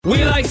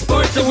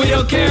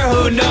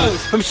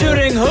pros. From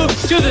shooting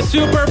hoops to the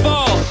Super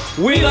Bowl.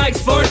 We like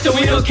sports, so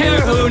we don't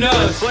care who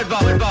knows. Football,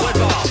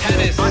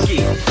 tennis, hockey,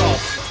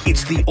 golf.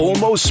 It's the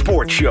Almost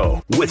Sports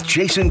Show with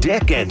Jason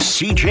Dick and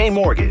CJ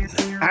Morgan.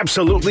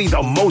 Absolutely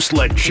the most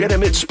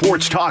legitimate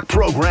sports talk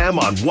program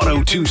on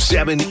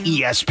 102.7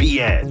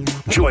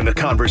 ESPN. Join the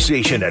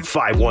conversation at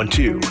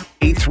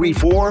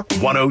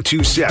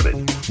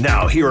 512-834-1027.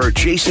 Now here are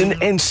Jason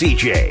and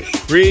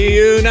CJ.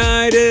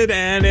 Reunited,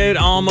 and it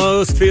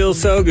almost feels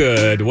so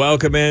good.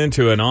 Welcome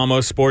into an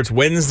Almost Sports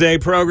Wednesday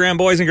program,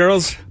 boys and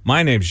girls.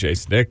 My name's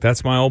Jason Dick.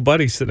 That's my old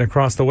buddy sitting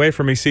across the way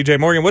from me, CJ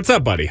Morgan. What's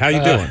up, buddy? How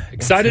you doing?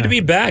 Excited to be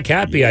back.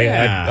 Happy.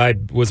 Yeah. I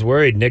was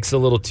worried Nick's a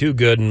little too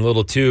good and a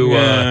little too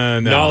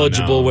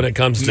knowledgeable when it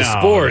comes to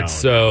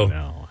sports.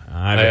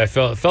 I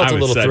felt a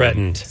little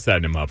threatened.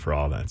 Setting him up for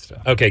all that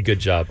stuff. Okay, good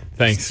job.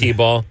 Thanks.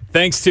 T-ball.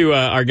 Thanks to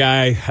our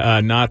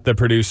guy, not the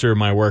producer,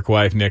 my work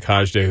wife, Nick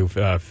Hojda, who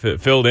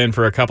filled in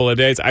for a couple of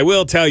days. I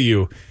will tell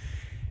you,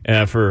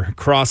 for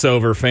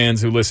crossover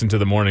fans who listen to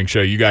the morning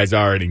show, you guys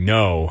already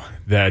know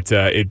that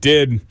it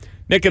did.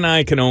 Nick and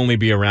I can only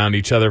be around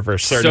each other for a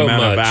certain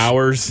amount of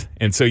hours.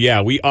 And so,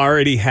 yeah, we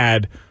already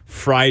had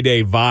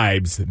Friday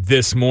vibes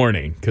this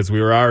morning because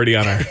we were already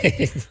on our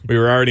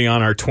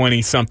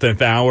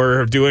 20-something hour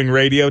of doing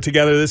radio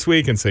together this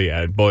week. And so,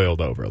 yeah, it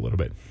boiled over a little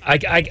bit.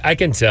 I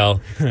can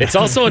tell. It's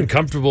also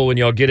uncomfortable when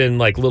y'all get in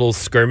like little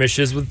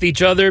skirmishes with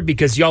each other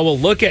because y'all will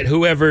look at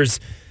whoever's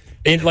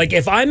and like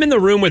if I'm in the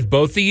room with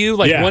both of you,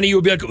 like one of you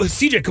will be like,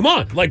 CJ, come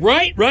on, like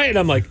right, and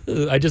I'm like,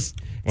 it's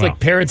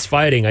like parents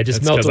fighting. I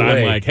just melt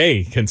away. I'm like,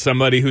 hey, can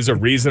somebody who's a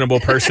reasonable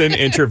person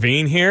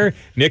intervene here?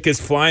 Nick is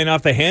flying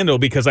off the handle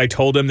because I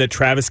told him that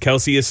Travis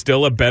Kelce is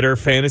still a better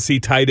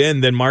fantasy tight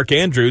end than Mark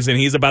Andrews, and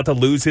he's about to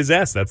lose his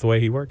S. That's the way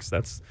he works.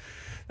 That's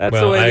the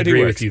way I that he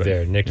agree works. with you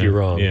there, Nick. You're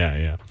wrong.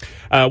 Yeah.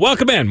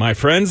 Welcome in, my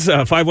friends.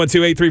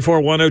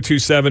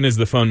 512-834-1027 is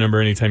the phone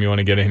number anytime you want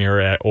to get in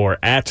here or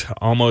at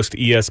Almost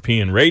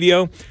ESPN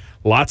Radio.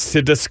 Lots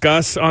to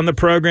discuss on the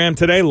program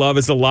today. Love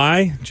is a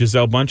Lie.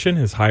 Gisele Bündchen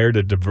has hired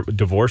a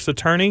divorce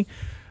attorney.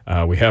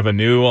 We have a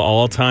new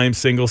all-time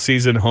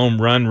single-season home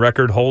run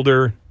record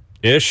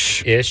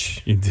holder-ish.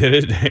 You did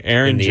it,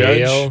 Aaron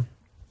Judge. AL.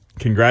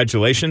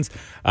 Congratulations.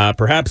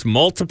 Perhaps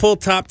multiple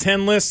top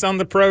 10 lists on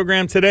the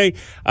program today.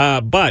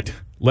 But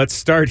let's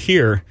start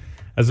here.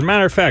 As a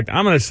matter of fact,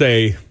 I'm going to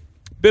say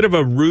a bit of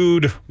a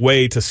rude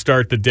way to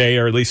start the day,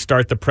 or at least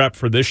start the prep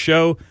for this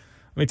show.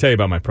 Let me tell you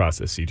about my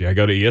process, CJ. I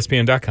go to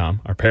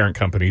ESPN.com, our parent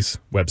company's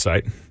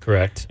website.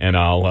 Correct. And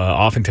I'll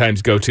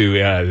oftentimes go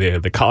to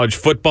the college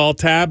football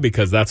tab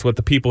because that's what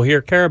the people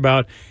here care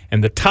about.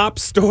 And the top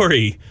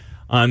story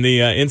on the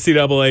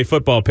NCAA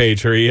football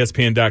page for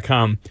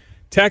ESPN.com,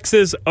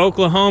 Texas,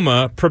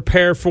 Oklahoma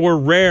prepare for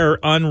rare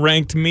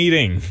unranked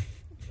meeting.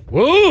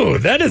 Whoa,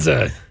 that is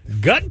a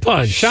gut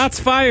punch. Shots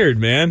fired,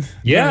 man.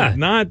 Yeah.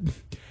 Not.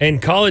 And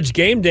college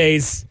game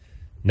days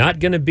not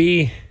going to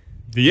be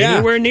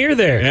anywhere near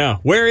there. Yeah.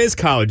 Where is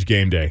college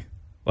game day?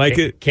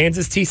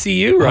 Kansas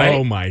TCU, right?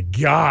 Oh, my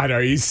God.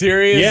 Are you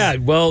serious? Yeah.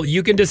 Well,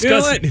 you can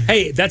discuss.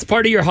 Hey, that's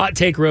part of your hot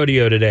take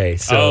rodeo today.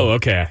 So. Oh,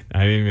 okay.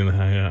 I didn't even.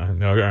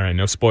 No, all right.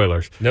 No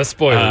spoilers. No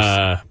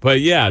spoilers. But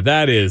yeah,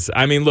 that is.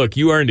 I mean, look,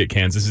 you earned it,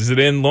 Kansas. Is it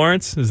in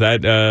Lawrence? Is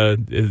that?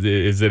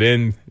 Is it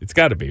in? It's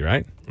got to be,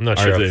 right? I'm not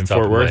sure. Off the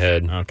top of my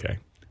head. Okay.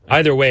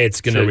 Either way,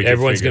 it's gonna.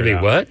 Everyone's gonna be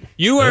what?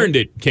 You earned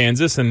it,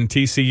 Kansas and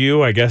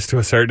TCU. I guess to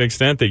a certain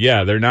extent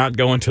that they're not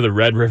going to the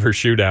Red River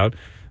Shootout.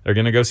 They're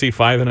going to go see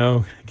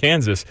 5-0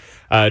 Kansas.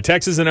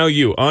 Texas and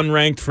OU,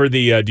 unranked for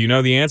the, do you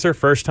know the answer?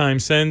 First time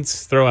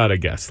since? Throw out a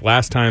guess.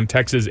 Last time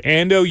Texas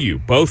and OU,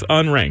 both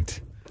unranked.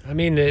 I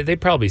mean, they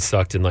probably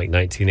sucked in like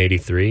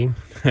 1983.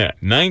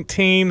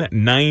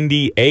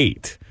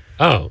 1998.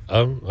 Oh,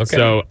 okay.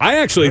 So I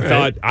actually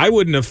thought, I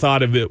wouldn't have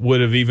thought of it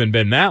would have even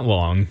been that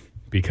long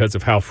because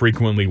of how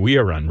frequently we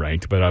are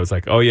unranked. But I was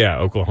like, oh yeah,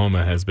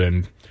 Oklahoma has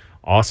been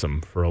awesome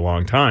for a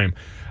long time.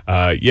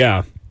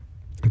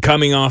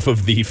 Coming off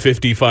of the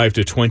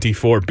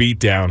 55-24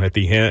 beatdown at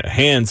the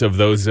hands of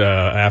those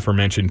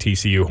aforementioned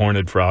TCU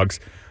Horned Frogs,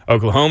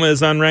 Oklahoma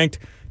is unranked.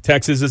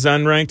 Texas is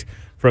unranked.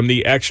 From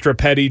the extra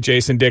petty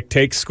Jason Dick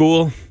Take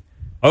School,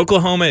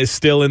 Oklahoma is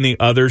still in the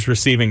others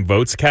receiving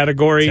votes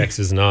category.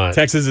 Texas not.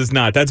 Texas is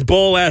not. That's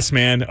bull S,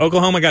 man.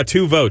 Oklahoma got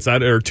 2 votes,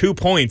 or 2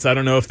 points. I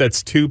don't know if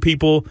that's 2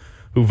 people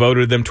who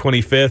voted them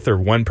 25th or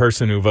 1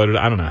 person who voted.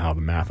 I don't know how the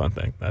math on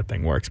that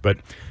thing works. But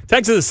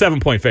Texas is a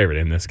 7-point favorite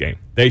in this game.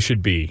 They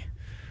should be.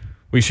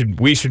 We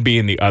should be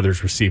in the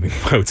others receiving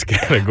votes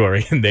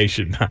category, and they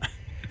should not.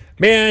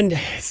 Man,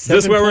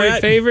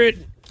 7-point favorite?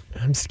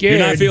 I'm scared.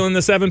 You're not feeling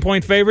the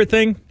 7-point favorite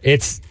thing?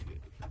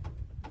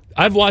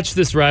 I've watched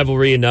this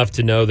rivalry enough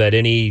to know that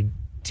any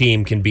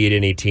team can beat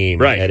any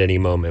team at any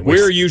moment.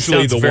 We're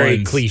usually the very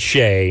ones.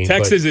 Cliche.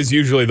 Texas is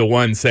usually the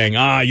one saying,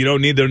 you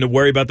don't need them to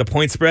worry about the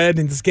point spread.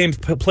 And this game's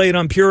played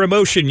on pure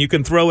emotion. You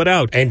can throw it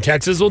out. And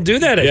Texas will do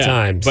that at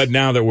times. But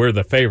now that we're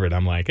the favorite,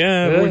 I'm like,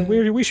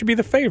 we should be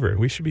the favorite.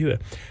 We should be the.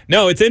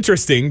 No, it's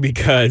interesting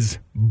because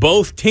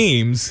both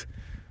teams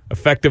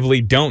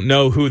effectively don't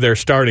know who their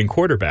starting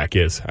quarterback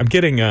is. I'm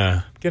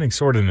getting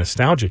sort of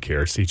nostalgic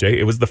here, CJ.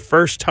 It was the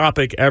first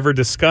topic ever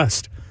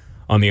discussed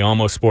on the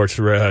Almost Sports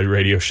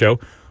radio show.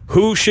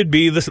 Who should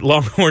be the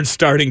Longhorns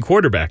starting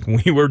quarterback?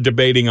 We were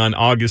debating on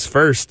August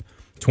 1st,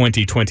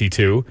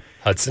 2022.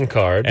 Hudson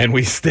Card. And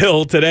we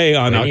still today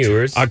on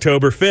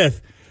October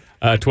 5th,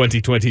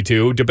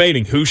 2022,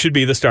 debating who should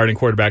be the starting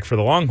quarterback for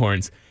the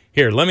Longhorns.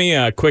 Here, let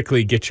me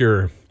quickly get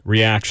your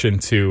reaction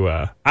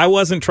to, I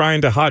wasn't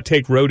trying to hot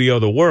take rodeo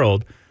the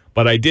world,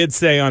 but I did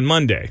say on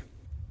Monday,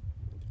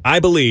 I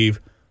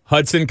believe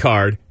Hudson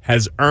Card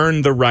has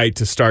earned the right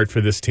to start for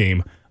this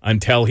team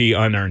until he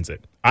unearns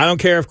it. I don't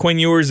care if Quinn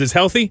Ewers is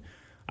healthy.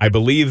 I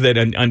believe that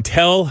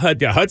until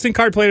Hudson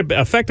Card played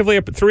effectively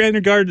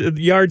 300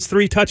 yards,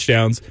 3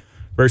 touchdowns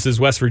versus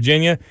West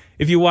Virginia.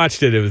 If you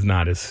watched it, it was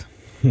not as...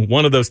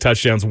 One of those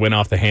touchdowns went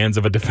off the hands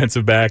of a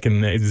defensive back,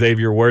 and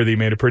Xavier Worthy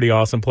made a pretty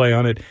awesome play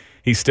on it.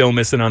 He's still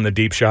missing on the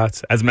deep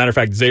shots. As a matter of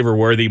fact, Xavier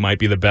Worthy might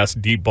be the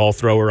best deep ball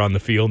thrower on the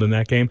field in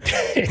that game.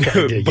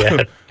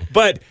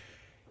 But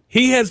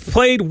he has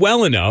played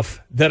well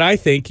enough that I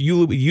think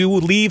you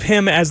leave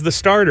him as the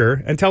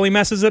starter until he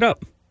messes it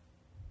up.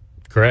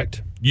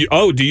 Correct.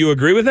 Do you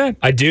agree with that?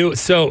 I do.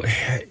 So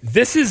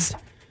this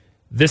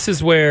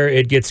is where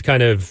it gets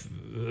kind of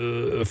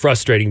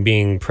frustrating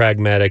being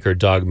pragmatic or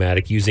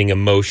dogmatic, using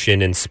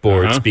emotion in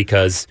sports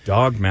because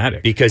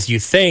you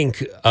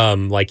think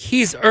like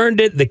he's earned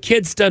it, the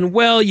kid's done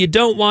well, you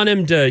don't want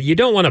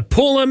to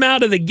pull him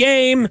out of the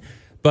game,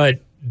 but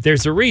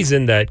there's a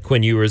reason that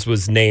Quinn Ewers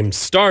was named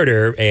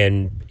starter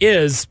and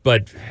is,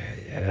 but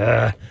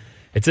I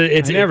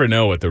never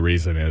know what the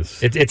reason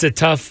is. It's a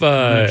tough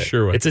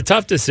it's a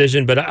tough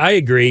decision, but I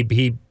agree.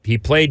 He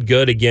played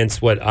good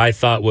against what I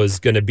thought was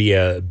going to be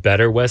a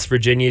better West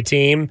Virginia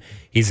team.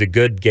 He's a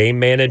good game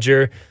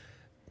manager,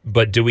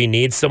 but do we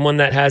need someone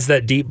that has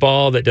that deep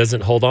ball that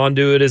doesn't hold on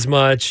to it as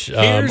much?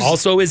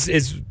 Also,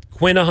 is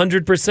Quinn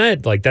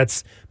 100%? Like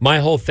that's my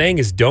whole thing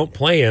is don't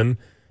play him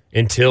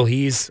until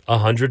he's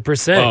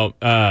 100%.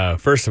 Well,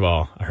 first of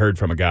all, I heard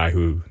from a guy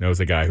who knows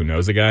a guy who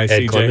knows a guy,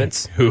 Ed CJ.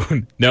 Clements?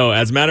 No,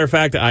 as a matter of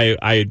fact,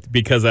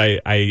 because I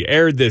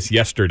aired this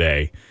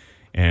yesterday,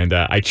 and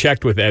I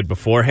checked with Ed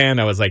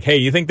beforehand. I was like, hey,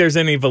 you think there's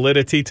any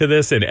validity to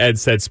this? And Ed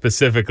said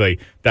specifically,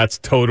 that's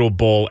total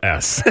bull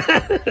S.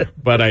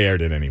 But I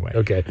aired it anyway.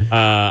 Okay.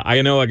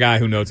 I know a guy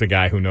who knows a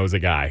guy who knows a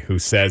guy who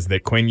says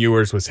that Quinn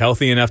Ewers was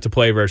healthy enough to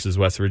play versus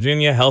West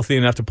Virginia, healthy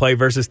enough to play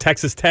versus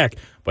Texas Tech,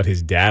 but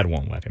his dad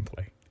won't let him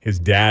play. His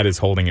dad is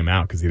holding him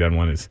out because he doesn't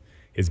want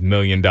his $1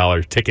 million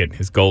ticket,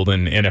 his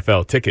golden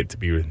NFL ticket,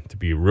 to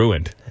be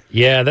ruined.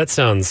 Yeah, that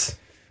sounds.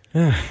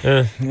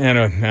 I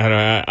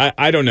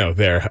don't know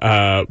there.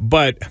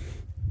 But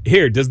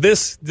here, does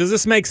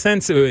this make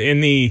sense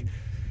in the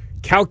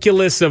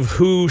calculus of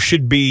who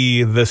should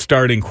be the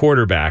starting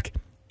quarterback?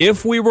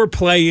 If we were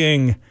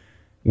playing.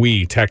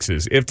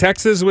 If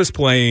Texas was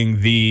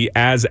playing the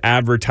as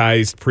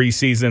advertised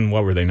preseason,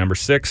 what were they, number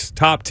 6,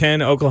 top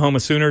 10 Oklahoma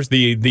Sooners,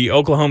 the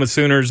Oklahoma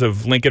Sooners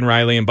of Lincoln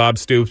Riley and Bob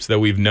Stoops that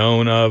we've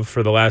known of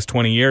for the last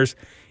 20 years,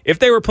 if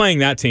they were playing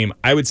that team,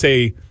 I would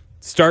say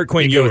start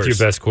Quinn Ewers. With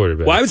your best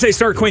quarterback. Well, I would say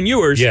start Quinn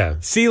Ewers. Yeah.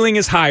 Ceiling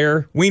is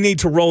higher. We need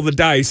to roll the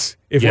dice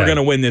if we're going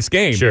to win this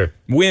game. Sure.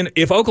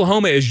 If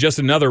Oklahoma is just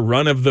another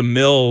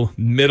run-of-the-mill,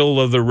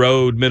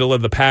 middle-of-the-road,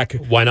 middle-of-the-pack,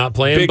 why not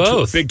play them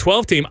both? Big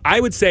 12 team, I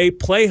would say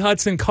play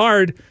Hudson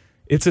Card.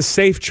 It's a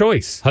safe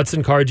choice.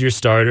 Hudson Card's your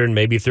starter, and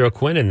maybe throw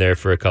Quinn in there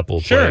for a couple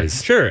of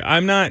plays. Sure.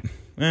 I'm not...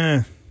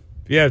 If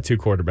you have 2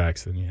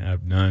 quarterbacks, then you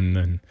have none,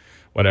 and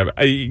whatever.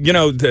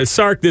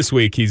 Sark this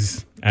week,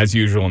 he's, as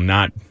usual,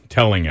 not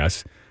telling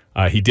us.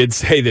 He did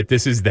say that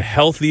this is the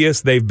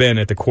healthiest they've been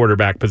at the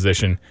quarterback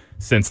position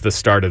since the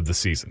start of the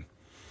season.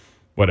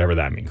 Whatever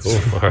that means. Cool.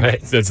 All right.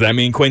 Does that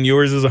mean Quinn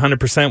Ewers is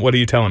 100%? What are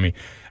you telling me?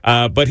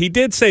 But he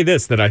did say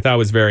this that I thought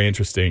was very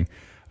interesting.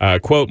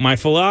 Quote, my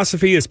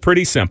philosophy is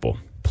pretty simple.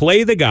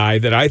 Play the guy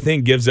that I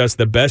think gives us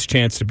the best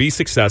chance to be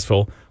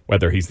successful,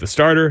 whether he's the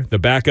starter, the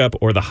backup,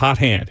 or the hot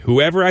hand.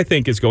 Whoever I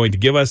think is going to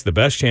give us the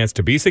best chance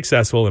to be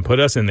successful and put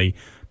us in the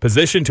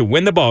position to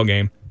win the ball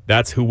game,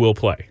 that's who we'll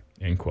play,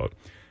 end quote.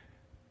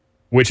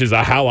 Which is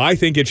how I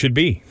think it should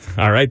be.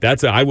 All right,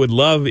 I would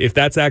love, if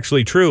that's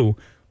actually true,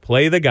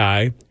 play the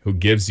guy who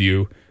gives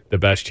you the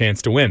best chance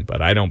to win.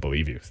 But I don't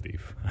believe you,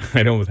 Steve.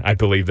 I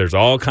believe there's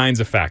all kinds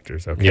of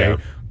factors, okay? Yeah.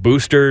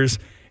 Boosters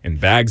and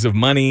bags of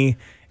money,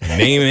 and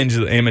name,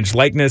 image,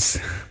 likeness,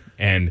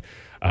 and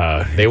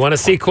they want to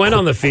see Quinn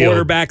on the field.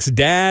 Quarterbacks'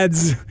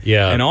 dads,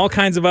 yeah, and all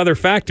kinds of other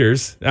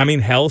factors. I mean,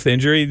 health,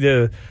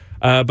 injury,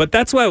 but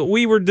that's what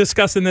we were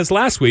discussing this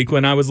last week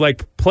when I was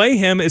like, play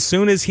him as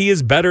soon as he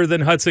is better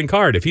than Hudson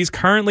Card. If he's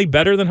currently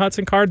better than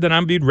Hudson Card, then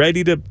I'm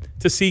ready to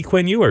see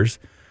Quinn Ewers.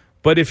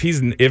 But if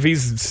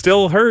he's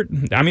still hurt,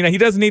 I mean, he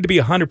doesn't need to be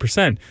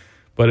 100%.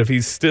 But if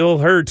he's still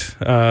hurt,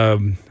 I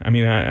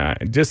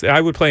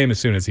would play him as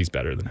soon as he's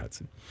better than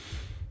Hudson.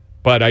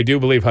 But I do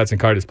believe Hudson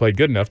Card has played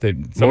good enough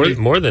that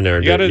more than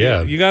earned it.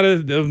 Yeah, you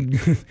gotta.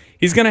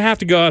 He's gonna have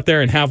to go out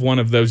there and have one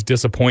of those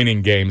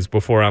disappointing games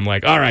before I'm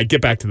like, all right,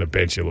 get back to the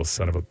bench, you little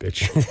son of a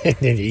bitch.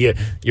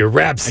 you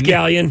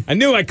rapscallion. I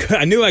knew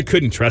I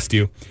couldn't trust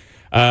you.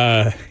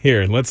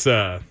 Here, let's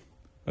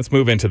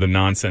move into the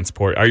nonsense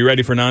port. Are you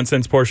ready for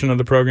nonsense portion of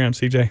the program,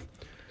 CJ?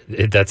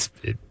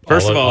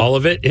 First of all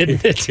of it,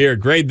 isn't it? Here,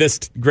 grade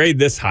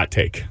this hot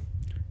take.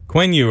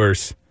 Quinn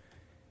Ewers.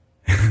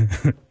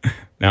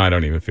 Now I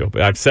don't even feel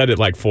bad. I've said it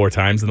like 4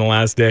 times in the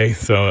last day.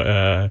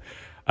 So,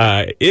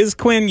 is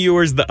Quinn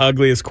Ewers the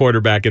ugliest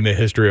quarterback in the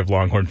history of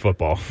Longhorn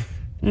football?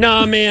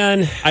 Nah,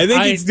 man. I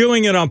think he's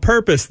doing it on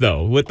purpose,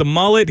 though. With the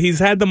mullet, he's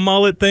had the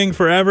mullet thing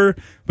forever,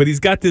 but he's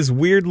got this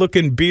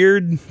weird-looking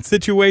beard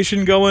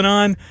situation going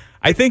on.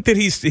 I think that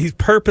he's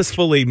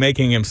purposefully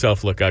making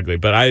himself look ugly,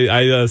 but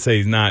I say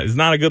he's not. It's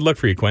not a good look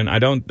for you, Quinn. I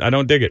don't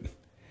dig it.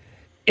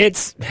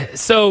 It's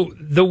so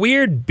the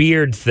weird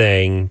beard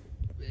thing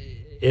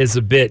is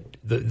a bit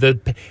the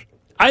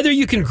either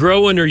you can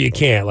grow one or you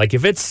can't. Like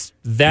if it's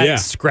that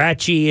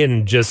scratchy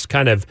and just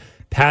kind of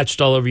patched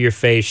all over your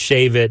face,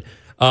 shave it.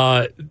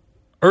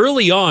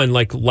 Early on,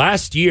 like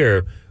last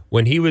year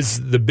when he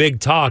was the big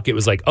talk, it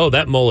was like, oh,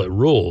 that mullet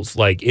rules.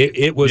 Like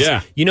it was.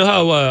 Yeah. You know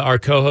how our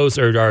co-host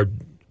or our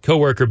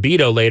coworker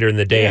Beto later in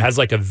the day has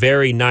like a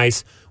very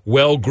nice,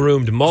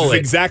 well-groomed mullet. That's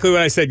exactly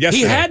what I said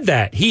yesterday. He had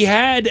that. He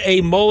had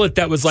a mullet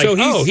that was like,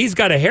 he's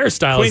got a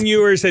hairstyle. Quinn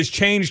Ewers has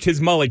changed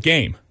his mullet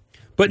game.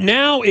 But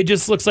now it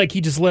just looks like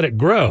he just let it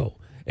grow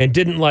and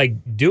didn't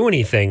like do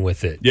anything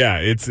with it. Yeah,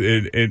 it's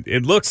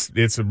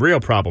real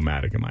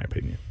problematic in my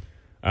opinion.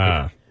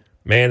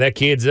 Man, that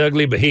kid's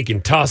ugly, but he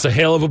can toss a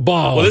hell of a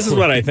ball. Well, this is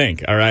what I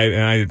think, all right?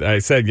 And I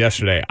said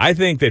yesterday, I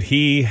think that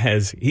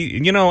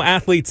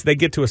athletes, they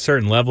get to a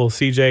certain level,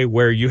 CJ,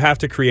 where you have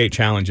to create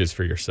challenges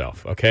for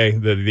yourself, okay?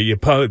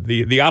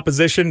 The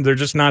opposition, they're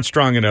just not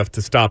strong enough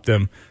to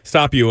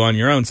stop you on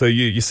your own. So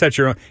you set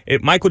your own.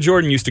 Michael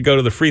Jordan used to go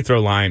to the free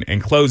throw line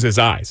and close his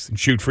eyes and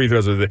shoot free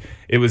throws with it.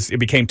 It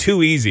became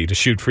too easy to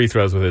shoot free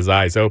throws with his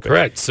eyes open.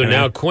 Correct. So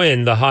now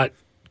Quinn, the hot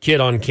kid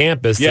on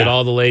campus that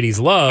all the ladies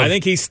love. I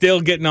think he's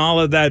still getting all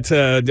of that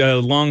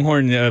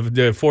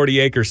Longhorn 40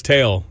 acres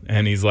tail,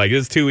 and he's like,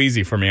 "It's too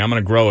easy for me. I'm going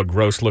to grow a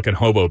gross-looking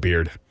hobo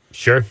beard."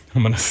 Sure,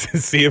 I'm going to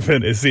see if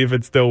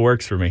it still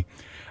works for me.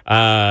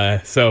 I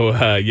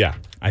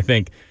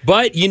think.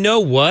 But you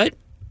know what?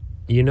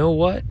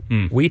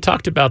 We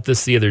talked about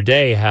this the other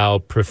day. How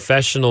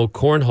professional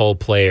cornhole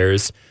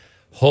players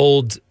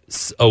hold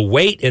a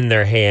weight in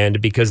their hand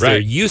because they're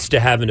used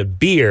to having a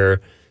beer.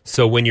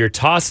 So when you're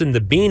tossing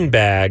the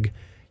beanbag,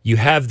 you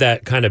have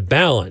that kind of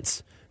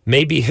balance.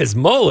 Maybe his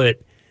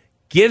mullet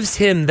gives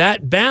him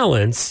that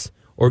balance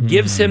or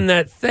gives him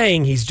that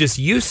thing. He's just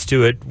used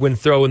to it when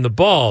throwing the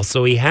ball,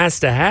 so he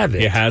has to have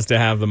it. He has to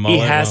have the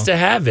mullet. He has to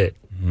have it.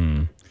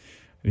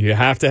 You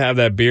have to have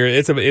that beard.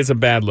 It's a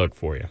bad look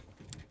for you.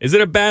 Is it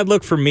a bad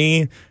look for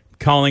me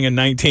calling a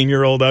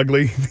 19-year-old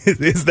ugly?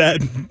 Is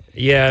that?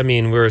 Yeah, I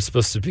mean, we're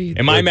supposed to be.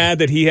 Am I mad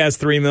that he has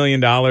 $3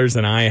 million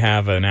and I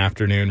have an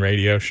afternoon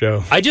radio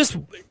show? I just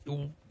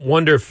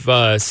wonder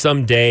if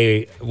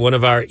someday one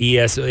of our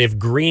if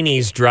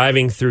Greeny's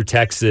driving through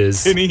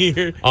Texas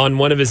on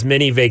one of his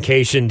many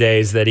vacation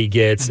days that he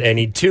gets, and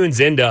he tunes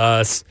into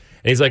us,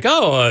 and he's like,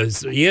 "Oh,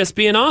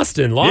 ESPN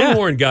Austin,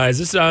 Longhorn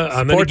guys,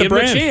 I'm going to give him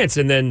a chance,"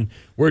 and then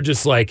we're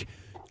just like,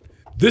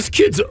 this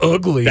kid's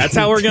ugly. That's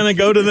how we're going to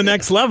go to the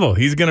next level.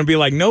 He's going to be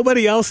like,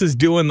 nobody else is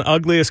doing the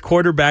ugliest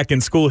quarterback in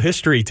school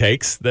history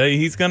takes.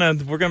 We're going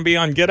to be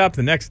on Get Up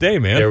the next day,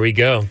 man. There we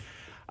go.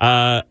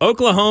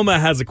 Oklahoma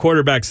has a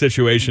quarterback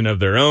situation of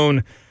their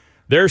own.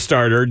 Their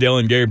starter,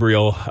 Dylan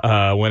Gabriel,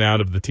 went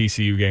out of the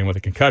TCU game with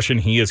a concussion.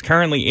 He is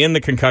currently in the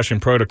concussion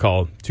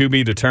protocol, to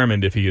be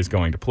determined if he is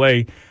going to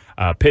play.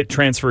 Pitt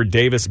transfer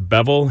Davis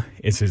Bevell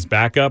is his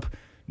backup.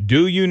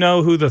 Do you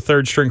know who the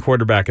third-string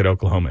quarterback at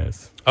Oklahoma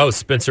is? Oh,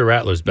 Spencer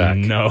Rattler's back.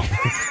 No.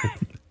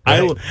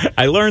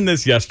 I learned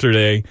this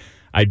yesterday.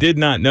 I did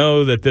not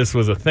know that this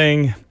was a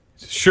thing.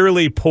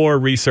 Surely poor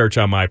research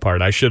on my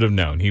part. I should have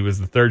known. He was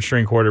the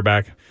third-string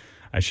quarterback.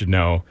 I should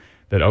know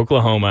that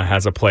Oklahoma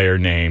has a player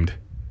named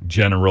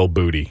General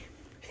Booty.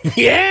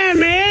 Yeah,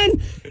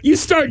 man. You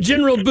start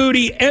General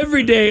Booty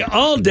every day,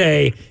 all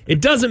day. It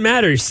doesn't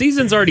matter. Your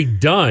season's already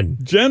done.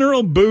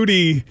 General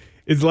Booty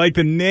is like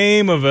the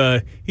name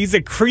of he's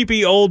a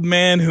creepy old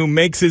man who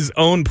makes his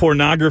own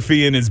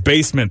pornography in his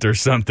basement or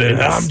something.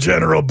 I'm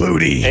General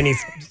Booty. And he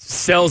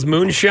sells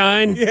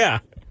moonshine? Yeah.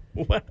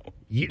 Wow.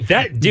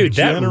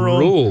 That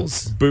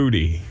rules.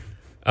 Booty.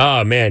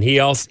 Oh, man. He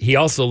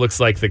also looks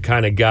like the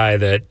kind of guy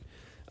that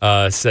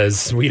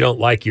says, we don't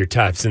like your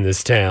types in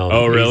this town.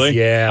 Oh, really?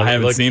 Yeah. I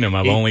haven't seen him.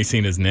 I've only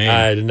seen his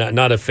name.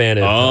 Not a fan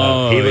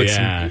of he looks,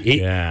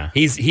 yeah.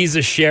 He's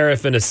a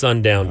sheriff in a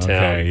sundown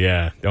town. Okay,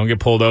 yeah. Don't get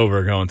pulled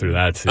over going through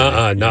that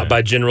city. Not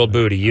by General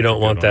Booty. You don't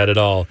want that at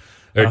all.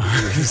 Or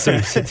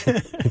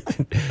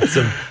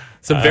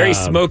Some very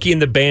Smokey and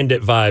the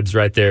Bandit vibes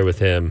right there with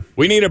him.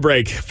 We need a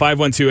break.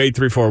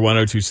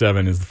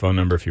 512-834-1027 is the phone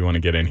number if you want to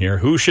get in here.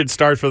 Who should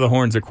start for the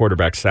Horns at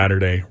quarterback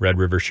Saturday? Red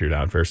River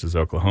Shootout versus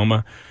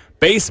Oklahoma.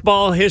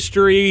 Baseball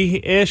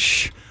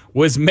history-ish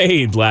was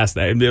made last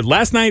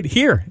night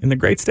here in the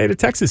great state of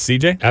Texas,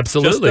 CJ.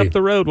 Absolutely. Just up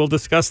the road. We'll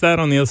discuss that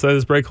on the other side of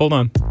this break. Hold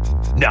on.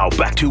 Now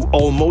back to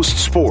Almost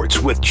Sports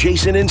with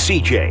Jason and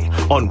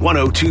CJ on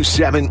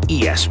 102.7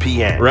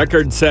 ESPN.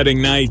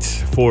 Record-setting night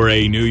for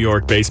a New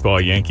York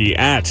baseball Yankee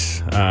at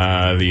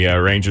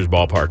the Rangers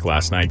ballpark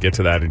last night. Get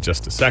to that in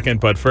just a second.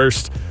 But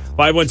first,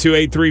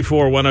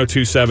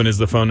 512-834-1027 is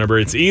the phone number.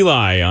 It's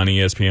Eli on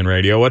ESPN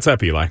Radio. What's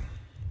up, Eli?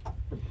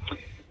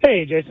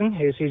 Hey, Jason.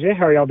 Hey, CJ.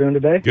 How are y'all doing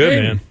today?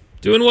 Good, man.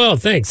 Doing well,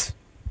 thanks.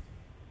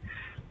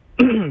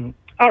 All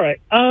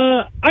right.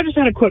 I just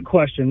had a quick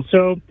question.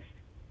 So,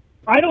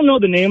 I don't know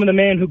the name of the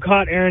man who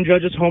caught Aaron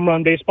Judge's home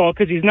run baseball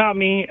because he's not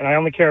me, and I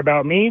only care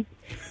about me.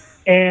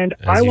 And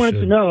I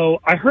wanted to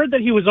know, I heard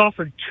that he was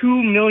offered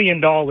 $2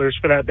 million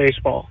for that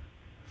baseball.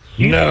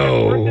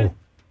 No.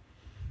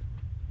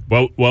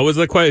 Well, what was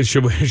the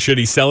question? Should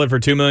he sell it for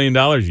 $2 million?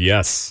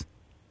 Yes.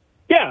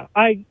 Yeah,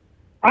 I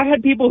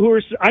had people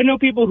I know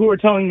people who were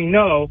telling me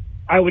no,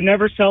 I would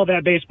never sell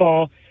that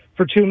baseball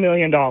for $2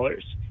 million.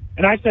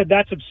 And I said,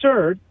 that's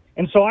absurd.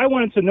 And so I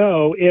wanted to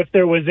know if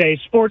there was a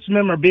sports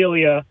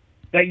memorabilia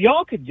that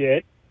y'all could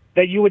get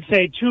that you would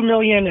say $2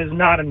 million is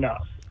not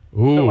enough.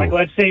 Ooh. So, like,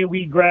 let's say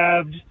we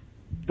grabbed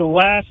the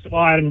last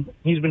one.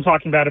 He's been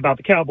talking about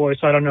the Cowboys,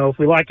 so I don't know if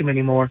we like him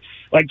anymore.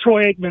 Like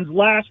Troy Aikman's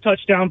last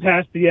touchdown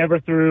pass that he ever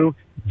threw,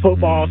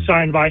 football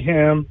signed by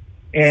him,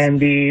 and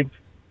the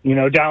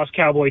Dallas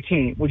Cowboy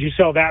team. Would you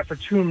sell that for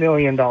 $2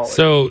 million?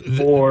 So,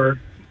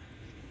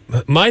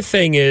 my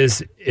thing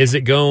is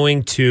it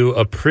going to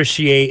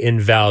appreciate in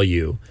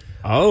value?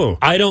 Oh.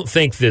 I don't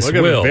think this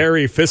will. Look at a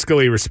very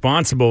fiscally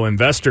responsible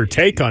investor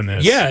take on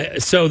this. Yeah,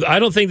 so I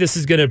don't think this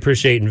is going to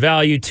appreciate in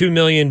value. $2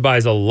 million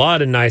buys a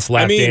lot of nice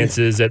lap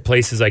dances at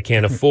places I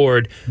can't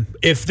afford.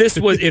 If this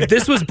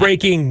was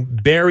breaking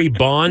Barry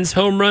Bonds'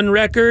 home run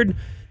record,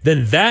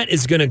 then that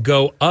is going to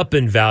go up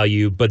in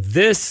value. But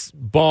this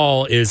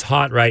ball is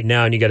hot right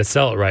now, and you got to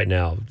sell it right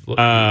now.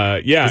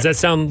 Yeah. Does that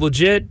sound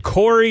legit?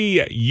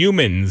 Corey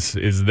Humans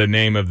is the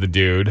name of the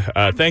dude.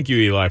 Thank you,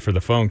 Eli, for the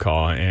phone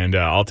call. And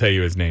I'll tell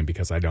you his name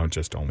because I don't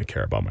just only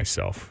care about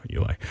myself,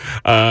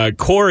 Eli.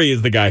 Corey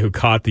is the guy who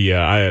caught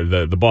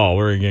the ball.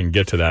 We're going to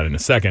get to that in a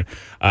second.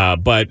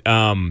 But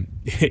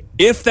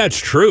if that's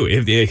true,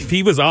 if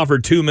he was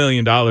offered $2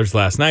 million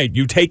last night,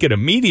 you take it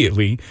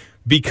immediately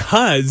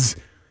because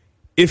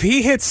if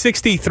he hits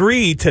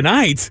 63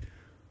 tonight,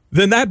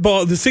 then that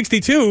ball, the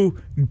 62,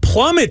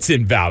 plummets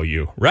in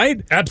value,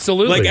 right?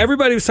 Absolutely. Like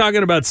everybody was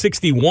talking about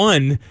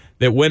 61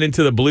 that went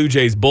into the Blue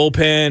Jays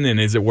bullpen, and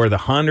is it worth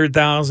 $100,000,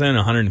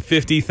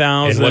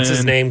 $150,000? And what's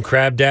his name,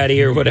 Crab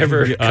Daddy or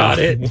whatever, caught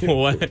it?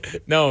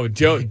 What? No,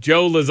 Joe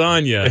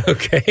Lasagna.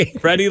 Okay.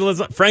 Frankie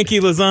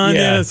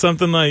Lasagna,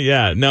 something like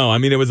No, I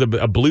mean, it was a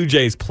Blue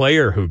Jays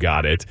player who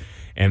got it.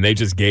 And they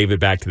just gave it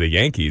back to the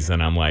Yankees,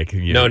 and I'm like,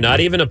 no, not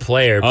even a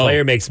player.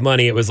 Player makes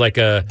money. It was like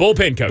a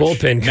bullpen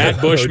coach,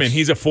 Matt Bushman.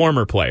 He's a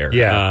former player.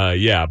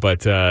 Yeah, but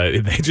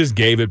they just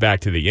gave it back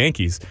to the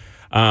Yankees.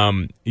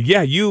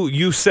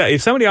 You said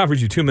if somebody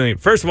offers you $2 million.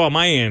 First of all,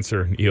 my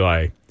answer,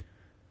 Eli,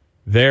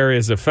 there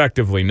is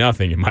effectively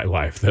nothing in my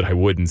life that I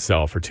wouldn't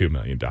sell for $2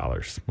 million.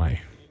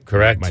 My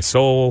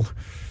soul.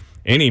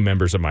 Any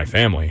members of my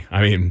family.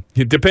 I mean,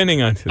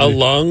 depending on a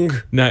lung,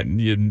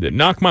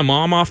 knock my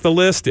mom off the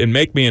list and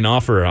make me an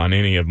offer on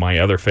any of my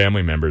other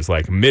family members,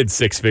 like mid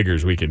six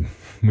figures. We can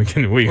make a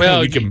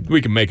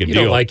deal. You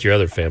don't like your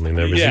other family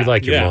members. You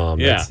like your mom.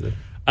 Yeah.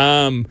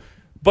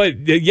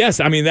 But yes,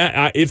 I mean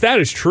that if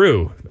that is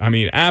true, I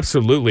mean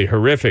absolutely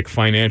horrific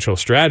financial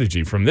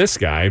strategy from this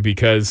guy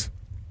because.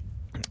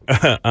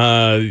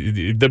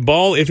 The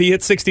ball, if he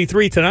hits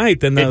 63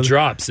 tonight, then it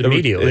drops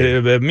immediately.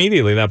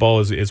 Immediately, that ball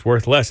is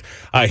worth less.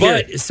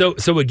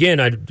 So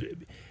again,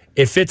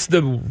 if it's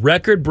the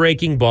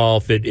record-breaking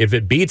ball, if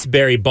it beats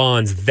Barry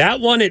Bonds,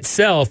 that one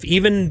itself,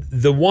 even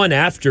the one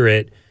after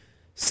it,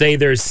 say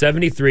there's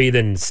 73,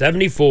 then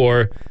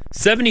 74.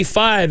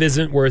 75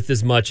 isn't worth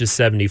as much as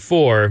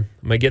 74.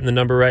 Am I getting the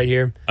number right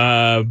here?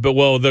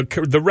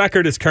 The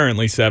record is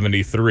currently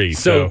 73.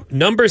 So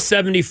number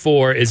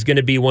 74 is going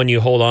to be one you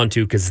hold on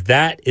to because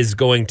that is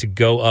going to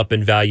go up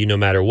in value no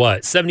matter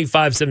what.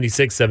 75,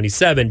 76,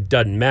 77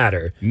 doesn't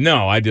matter.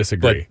 No, I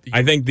disagree. But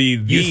I think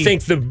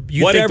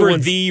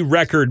the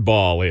record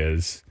ball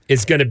is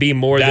going to be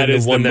more than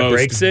the one that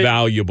breaks it.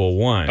 Valuable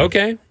one.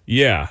 Okay.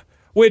 Yeah.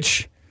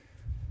 Which.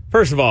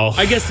 First of all,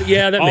 I guess that makes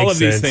sense. All of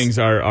these things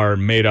are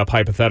made up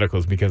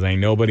hypotheticals because ain't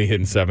nobody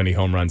hitting 70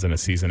 home runs in a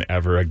season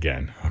ever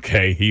again.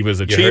 Okay, he was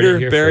a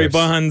cheater, Barry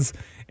Bonds,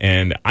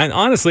 and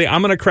honestly,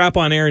 I'm going to crap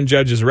on Aaron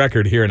Judge's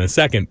record here in a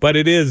second, but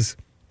it is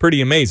pretty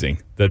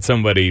amazing that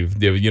somebody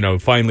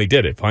finally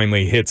did it,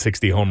 finally hit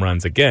 60 home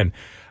runs again.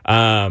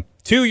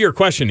 To your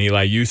question,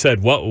 Eli, you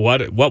said what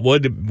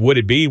would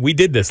it be? We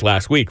did this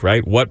last week,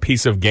 right? What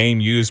piece of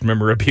game used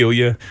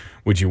memorabilia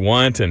would you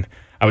want? And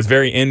I was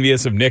very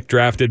envious of Nick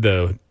drafted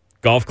the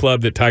golf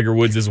club that Tiger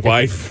Woods'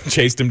 wife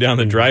chased him down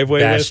the driveway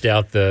Bashed with.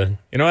 out the...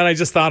 You know what? I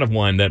just thought of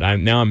one that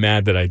I'm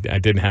mad that I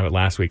didn't have it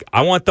last week.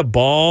 I want the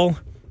ball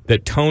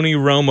that Tony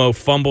Romo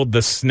fumbled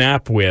the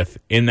snap with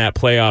in that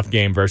playoff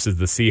game versus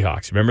the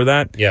Seahawks. Remember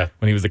that? Yeah.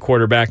 When he was the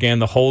quarterback and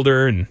the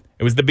holder, and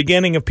it was the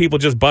beginning of people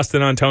just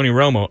busting on Tony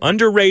Romo,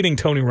 underrating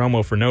Tony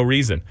Romo for no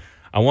reason.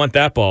 I want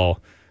that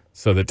ball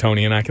so that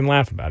Tony and I can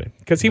laugh about it,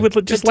 because he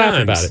would just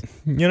laugh about it.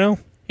 You know?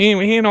 He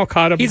ain't all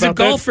caught up. He's a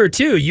golfer,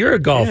 too. You're a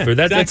golfer.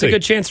 Yeah, That's a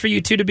good chance for you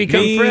two to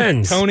become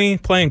friends. Tony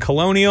playing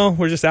Colonial,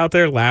 we're just out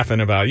there laughing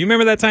about it. You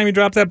remember that time you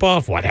dropped that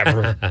ball?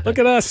 Whatever. Look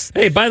at us.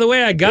 Hey, by the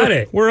way, I got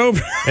it. We're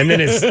over. And then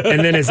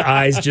his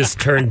eyes just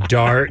turn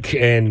dark,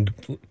 and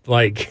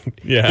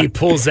he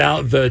pulls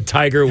out the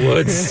Tiger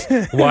Woods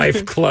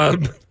wife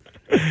club.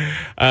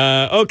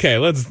 Okay,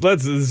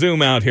 let's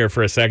zoom out here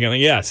for a second.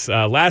 Yes,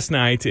 last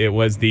night it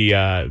was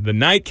the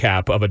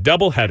nightcap of a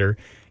doubleheader.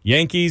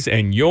 Yankees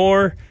and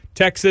your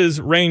Texas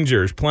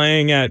Rangers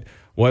playing at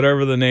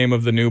whatever the name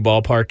of the new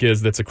ballpark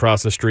is that's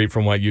across the street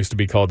from what used to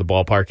be called the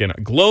ballpark in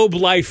Globe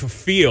Life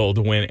Field,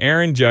 when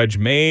Aaron Judge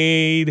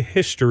made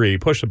history.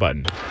 Push the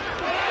button.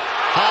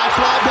 High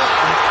fly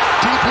ball,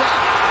 deep left.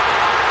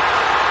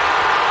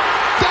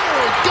 There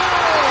it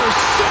goes,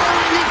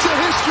 soaring into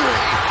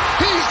history.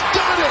 He's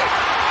done it.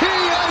 He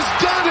has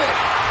done it.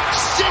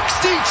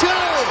 62.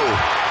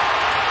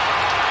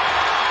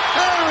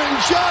 Aaron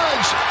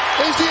Judge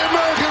is the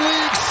American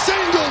League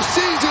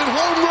single-season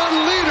home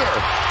run leader.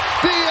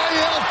 The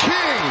AL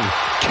King.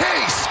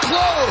 Case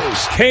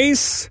closed.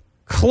 Case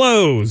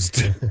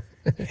closed.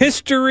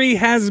 History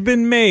has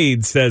been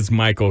made, says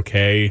Michael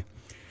Kay.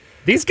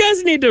 These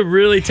guys need to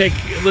really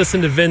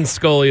listen to Vin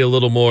Scully a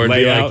little more and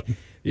Lay be out. like,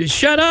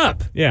 shut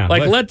up. Yeah.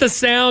 Let the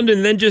sound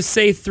and then just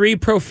say 3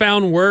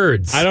 profound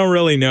words. I don't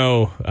really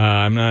know.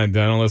 I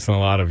don't listen to a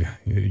lot of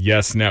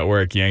Yes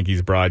Network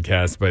Yankees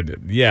broadcasts,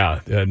 but yeah,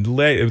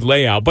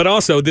 layout. But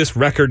also, this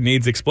record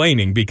needs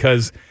explaining,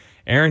 because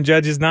Aaron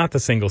Judge is not the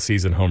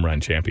single-season home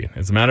run champion.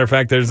 As a matter of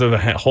fact, there's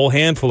a whole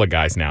handful of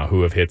guys now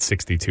who have hit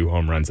 62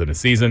 home runs in a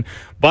season,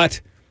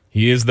 but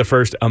he is the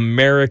first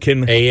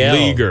American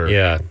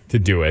leaguer to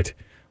do it,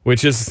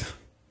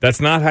 that's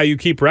not how you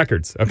keep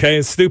records, okay?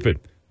 It's stupid.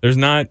 There's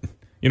not,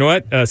 you know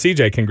what?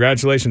 CJ,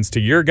 congratulations to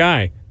your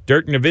guy.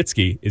 Dirk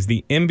Nowitzki is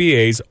the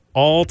NBA's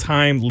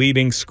all-time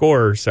leading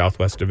scorer,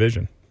 Southwest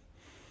Division.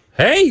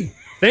 Hey,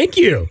 thank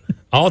you.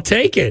 I'll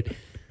take it.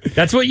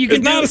 That's what you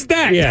can do. It's not a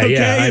stat, yeah, okay?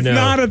 Yeah, it's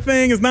not a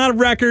thing. It's not a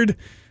record.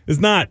 It's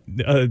not,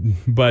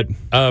 but...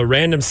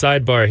 Random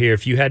sidebar here.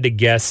 If you had to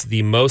guess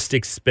the most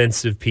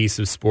expensive piece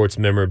of sports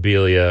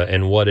memorabilia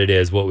and what it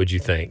is, what would you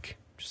think?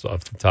 Just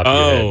off the top of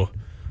your head.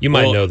 You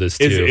might know this,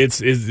 too.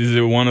 Is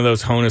it one of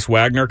those Honus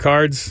Wagner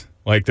cards?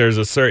 Like, is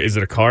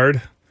it a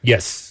card?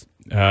 Yes.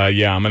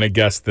 Yeah, I'm going to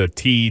guess the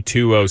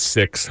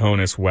T206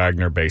 Honus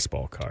Wagner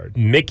baseball card.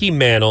 Mickey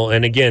Mantle,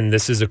 and again,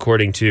 this is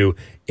according to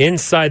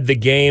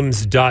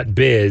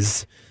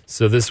InsideTheGames.biz,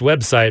 so this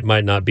website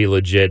might not be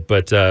legit,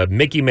 but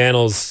Mickey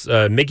Mantle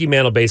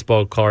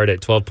baseball card at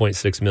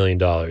 $12.6 million.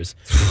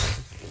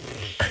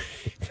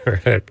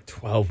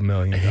 $12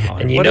 million.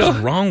 And what is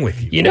wrong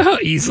with you? You know how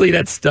easily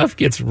that stuff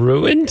gets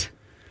ruined?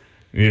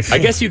 I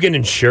guess you can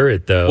insure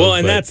it, though. Well,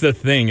 and that's the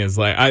thing is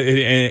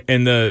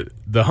the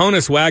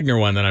Honus Wagner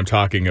one that I'm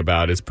talking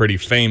about is pretty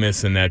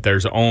famous in that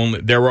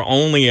there were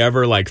only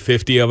ever like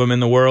 50 of them in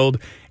the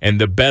world, and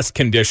the best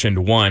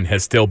conditioned one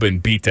has still been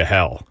beat to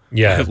hell.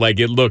 Yeah. Like,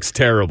 it looks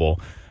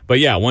terrible. But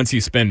yeah, once you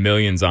spend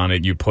millions on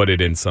it, you put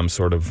it in some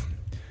sort of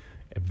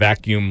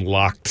vacuum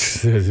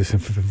locked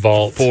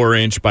vault,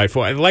 4-inch by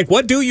 4. Like,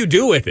 what do you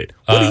do with it?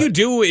 What do you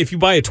do if you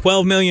buy a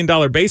 $12 million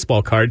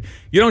baseball card?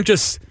 You don't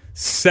just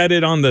set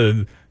it on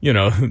the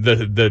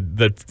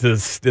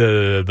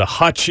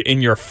hutch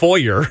in your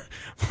foyer.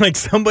 Like,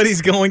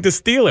 somebody's going to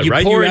steal it,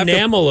 right? You pour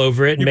enamel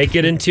over it and make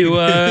it into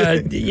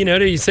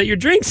you set your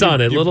drinks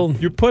on it.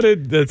 You put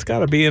it. It's got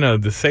to be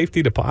in the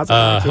safety deposit.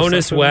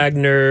 Honus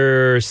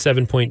Wagner,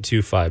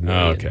 $7.25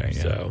 million. Okay,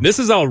 yeah. So this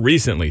is all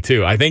recently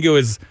too. I think it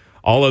was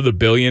all of the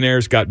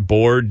billionaires got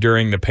bored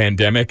during the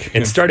pandemic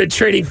and started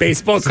trading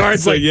baseball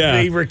cards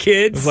they were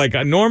kids. It's like,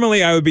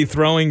 normally I would be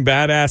throwing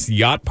badass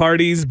yacht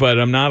parties, but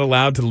I'm not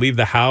allowed to leave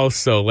the house,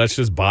 so let's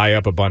just buy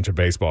up a bunch of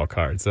baseball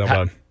cards.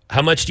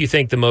 How much do you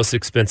think the most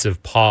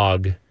expensive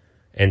Pog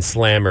and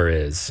Slammer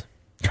is?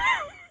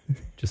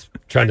 Just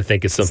trying to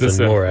think of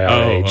something more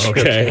outrageous.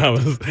 Okay.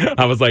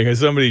 I was like, is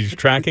somebody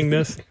tracking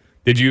this?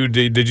 Did you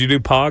do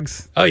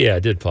Pogs? Oh yeah, I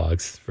did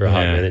Pogs for a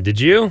hot minute.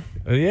 Did you?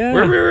 Yeah,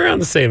 we're around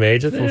the same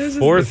age. I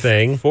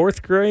think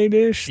fourth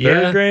grade-ish,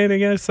 third grade, I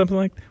guess, something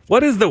like.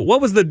 What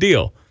was the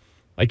deal?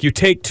 Like, you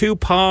take 2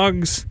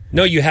 Pogs.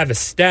 No, you have a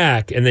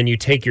stack, and then you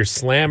take your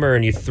Slammer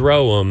and you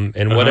throw them,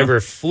 and whatever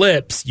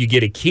flips, you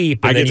get a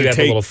keep, and then you have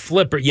a little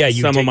flipper. Yeah,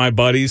 some of my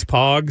buddies'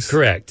 Pogs.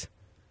 Correct.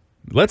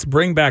 Let's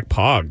bring back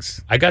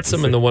Pogs. I got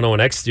some in the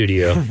 101X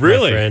studio.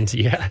 Really? My friend.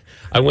 Yeah.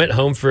 I went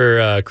home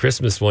for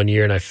Christmas one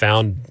year and I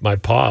found my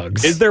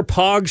Pogs. Is there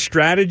Pog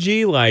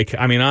strategy? Like,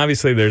 I mean,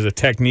 obviously there's a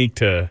technique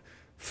to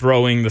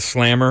throwing the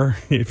slammer,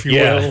 if you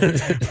will.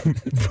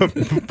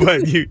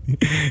 but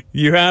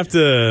you have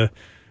to.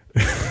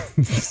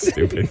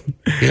 Stupid.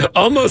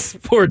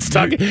 Almost sports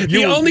talk.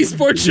 The only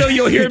sports show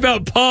you'll hear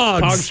about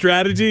pogs. Pog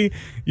strategy.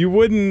 You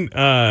wouldn't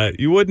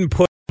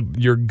put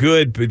your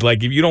good,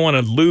 like, if you don't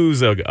want to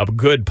lose a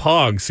good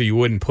pog, so you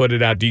wouldn't put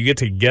it out. Do you get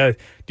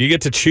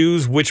to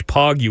choose which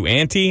pog you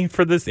ante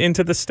for this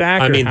into the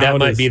stack? I mean, that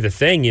might be the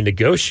thing. You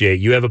negotiate.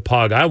 You have a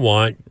pog I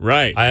want.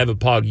 Right. I have a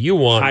pog you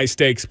want. High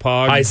stakes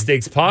pog. High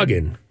stakes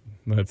pogging.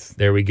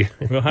 There we go.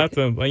 We'll have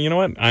to. You know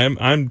what?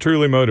 I'm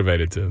truly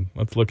motivated to.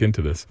 Let's look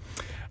into this.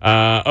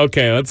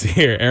 Okay, let's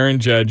hear Aaron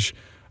Judge.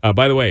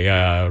 By the way,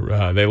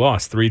 they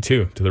lost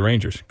 3-2 to the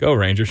Rangers. Go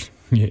Rangers!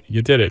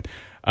 You did it.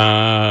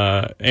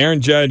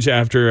 Aaron Judge,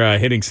 after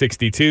hitting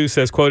 62,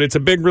 says, quote, "It's a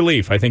big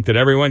relief. I think that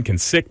everyone can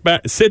sit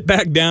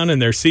back down in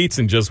their seats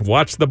and just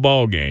watch the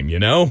ball game, you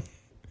know?"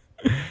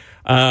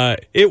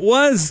 It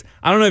was,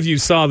 I don't know if you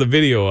saw the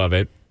video of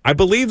it. I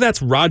believe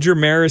that's Roger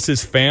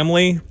Maris's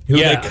family who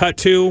they cut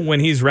to when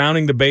he's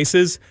rounding the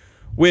bases,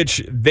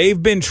 which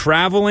they've been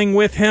traveling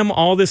with him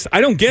all this. I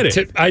don't get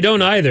it. I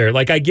don't either.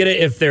 Like, I get it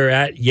if they're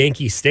at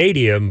Yankee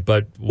Stadium,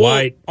 but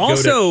why? Well,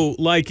 also,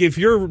 like, if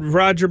you're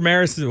Roger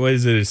Maris,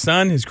 was it his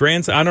son, his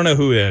grandson? I don't know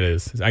who that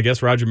is. I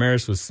guess Roger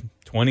Maris was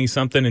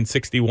 20-something in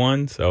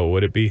 61, so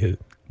would it be his?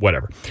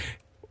 Whatever.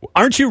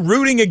 Aren't you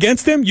rooting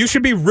against him? You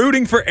should be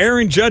rooting for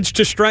Aaron Judge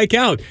to strike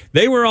out.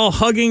 They were all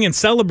hugging and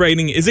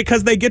celebrating. Is it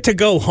because they get to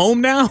go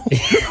home now?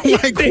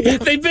 Like,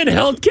 they've been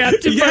held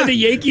captive by the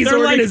Yankees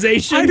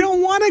organization. Like, I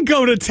don't want to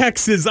go to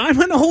Texas.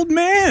 I'm an old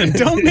man.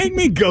 Don't make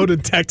me go to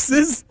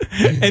Texas.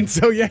 And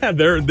so,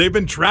 they've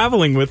been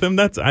traveling with him.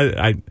 That's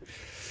I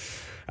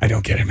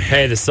don't get it, man.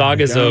 Hey, the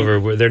saga's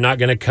over. They're not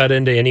going to cut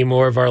into any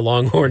more of our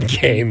Longhorn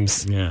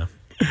games. Yeah.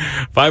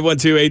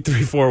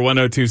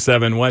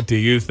 512-834-1027. What do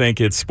you think?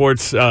 It's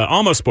sports,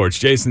 almost sports.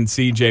 Jason,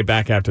 CJ,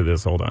 back after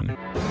this. Hold on.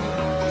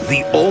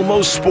 The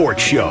Almost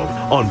Sports Show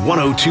on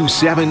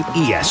 102.7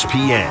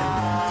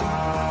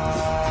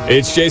 ESPN.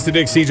 It's Jason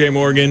Dick, CJ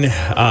Morgan,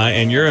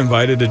 and you're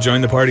invited to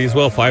join the party as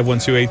well.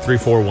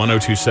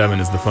 512-834-1027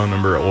 is the phone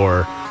number,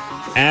 or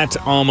at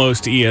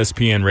Almost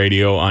ESPN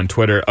Radio on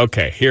Twitter.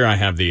 Okay, here I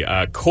have the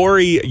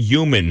Corey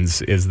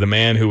Humans is the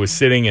man who was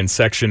sitting in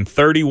section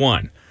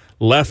 31.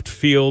 Left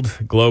field,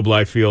 Globe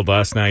Life Field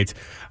last night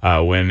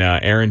when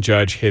Aaron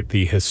Judge hit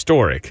the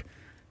historic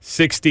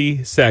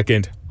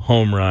 62nd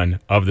home run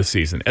of the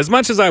season. As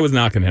much as I was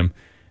knocking him,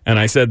 and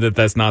I said that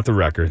that's not the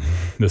record,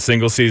 the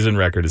single season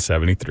record is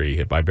 73,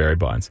 hit by Barry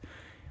Bonds.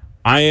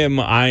 I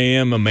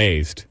am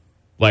amazed.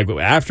 Like,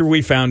 after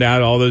we found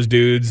out all those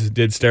dudes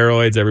did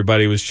steroids,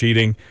 everybody was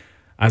cheating,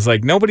 I was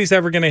like, nobody's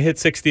ever going to hit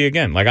 60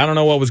 again. Like, I don't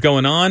know what was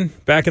going on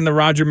back in the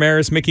Roger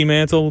Maris, Mickey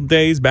Mantle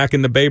days, back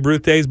in the Babe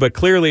Ruth days, but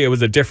clearly it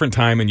was a different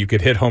time and you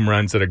could hit home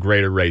runs at a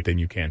greater rate than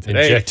you can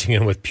today. Injecting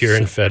them with pure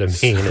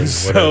amphetamine and whatever.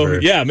 So,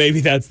 yeah, maybe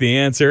that's the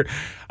answer.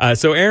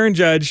 So Aaron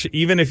Judge,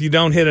 even if you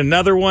don't hit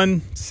another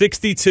one,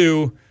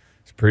 62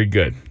 is pretty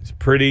good. It's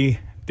pretty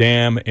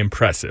damn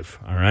impressive.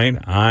 All right,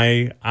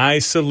 I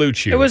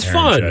salute you. It was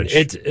Aaron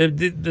fun.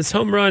 This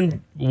home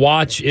run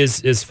watch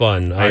is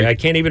fun. I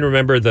can't even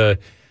remember the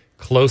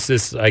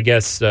closest. I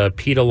guess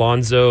Pete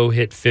Alonso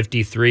hit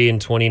 53 in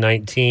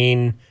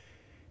 2019.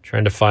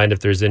 Trying to find if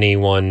there's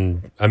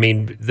anyone. I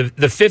mean,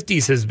 the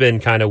 50s has been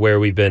kind of where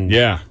we've been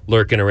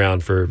lurking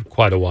around for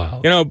quite a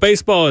while. You know,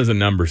 baseball is a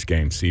numbers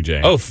game,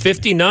 CJ. Oh,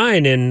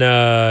 59 in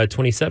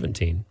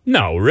 2017.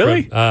 No,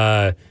 really?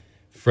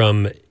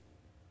 From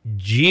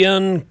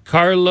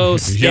Giancarlo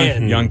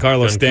Stanton.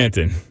 Giancarlo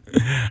Stanton.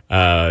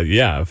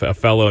 A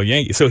fellow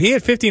Yankee. So he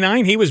hit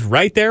 59. He was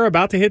right there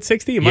about to hit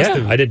 60.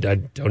 I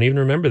don't even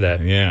remember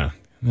that. Yeah.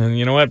 And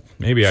you know what?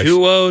 Maybe I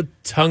Tua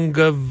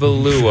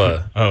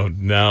Tagovailoa. Oh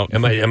no!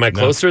 Am I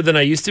closer than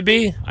I used to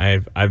be?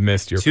 I've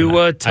missed your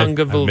Tua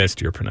Tagovailoa. I've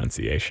missed your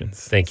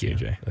pronunciations. Thank you,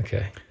 CJ.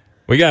 Okay.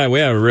 We had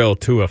a real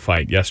Tua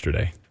fight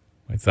yesterday.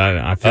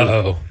 I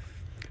feel.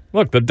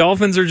 Look, the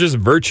Dolphins are just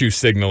virtue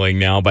signaling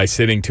now by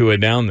sitting Tua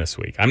down this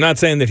week. I'm not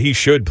saying that he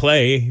should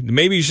play.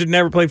 Maybe he should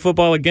never play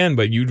football again,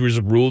 but you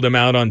just ruled him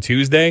out on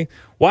Tuesday.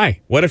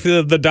 Why? What if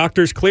the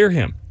doctors clear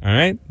him? All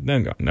right?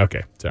 Then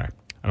okay, sorry.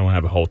 I don't want to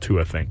have a whole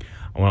Tua thing.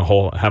 I want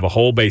to have a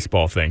whole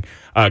baseball thing.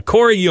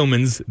 Corey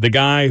Humans, the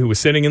guy who was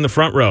sitting in the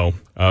front row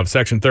of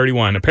Section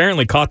 31,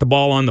 apparently caught the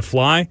ball on the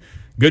fly.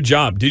 Good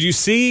job. Did you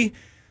see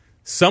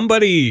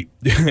somebody?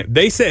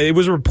 They said it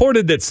was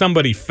reported that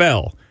somebody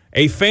fell.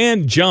 A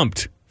fan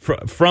jumped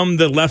from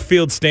the left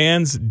field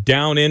stands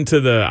down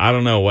into the, I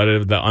don't know,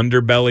 the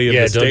underbelly of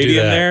the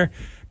stadium there,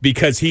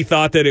 because he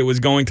thought that it was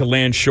going to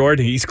land short.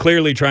 He's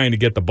clearly trying to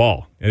get the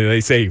ball. And they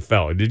say he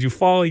fell. Did you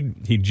fall?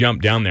 He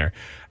jumped down there.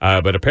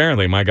 But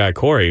apparently my guy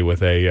Corey,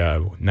 with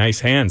a nice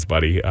hands,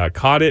 buddy,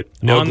 caught it.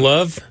 No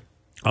glove?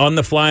 On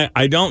the fly.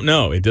 I don't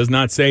know. It does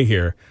not say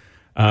here.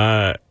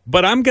 But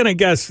I'm going to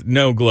guess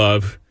no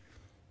glove,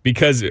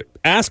 because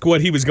ask what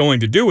he was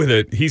going to do with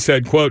it. He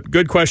said, quote,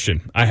 "Good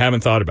question. I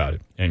haven't thought about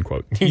it," end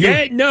quote.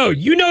 You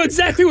know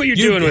exactly what you're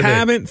doing with it. You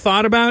haven't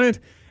thought about it?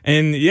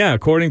 And yeah,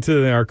 according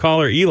to our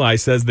caller, Eli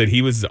says that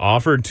he was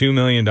offered $2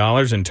 million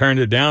and turned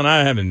it down.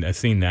 I haven't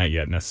seen that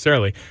yet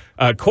necessarily.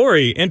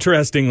 Corey,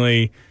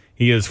 interestingly,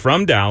 he is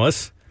from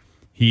Dallas.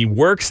 He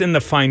works in the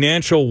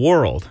financial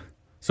world.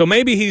 So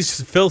maybe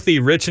he's filthy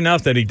rich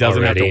enough that he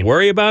doesn't have to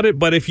worry about it.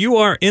 But if you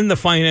are in the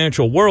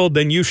financial world,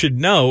 then you should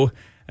know,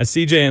 as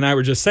CJ and I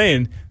were just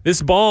saying,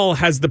 this ball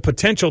has the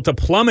potential to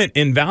plummet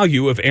in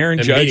value if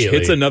Aaron Judge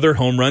hits another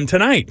home run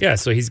tonight. Yeah,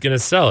 so he's going to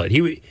sell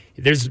it.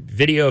 There's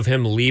video of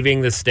him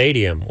leaving the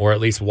stadium, or at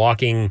least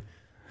walking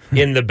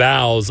in the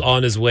bows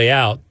on his way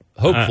out,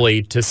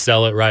 hopefully to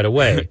sell it right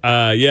away.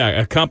 Yeah,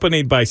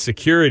 accompanied by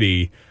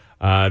security.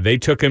 They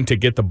took him to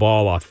get the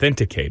ball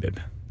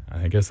authenticated.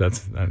 I guess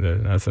that's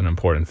an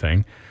important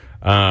thing.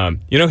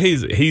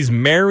 He's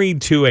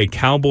married to a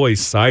Cowboys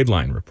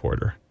sideline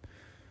reporter.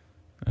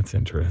 That's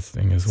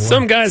interesting as well.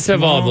 Some guys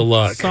have all the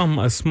luck.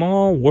 A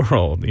small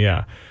world,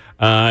 yeah.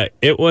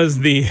 It was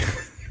the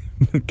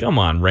come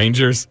on,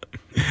 Rangers.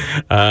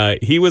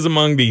 He was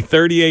among the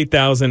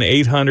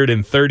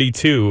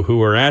 38,832 who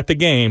were at the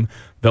game,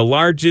 the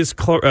largest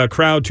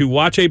crowd to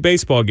watch a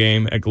baseball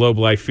game at Globe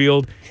Life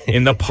Field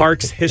in the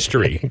park's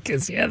history.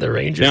 Because, the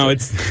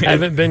Rangers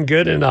haven't been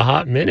good in a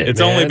hot minute.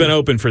 It's only been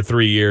open for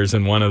 3 years,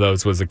 and one of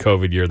those was a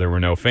COVID year. There were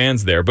no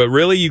fans there. But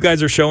really, you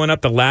guys are showing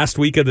up the last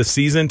week of the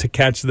season to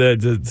catch I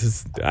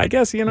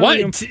guess, you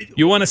want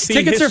to see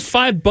tickets are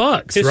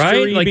 $5,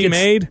 right? Like be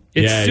made?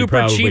 It's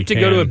super cheap to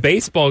go to a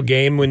baseball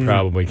game when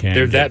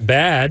they're that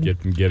bad.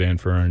 Get in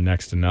for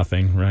next to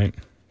nothing, right?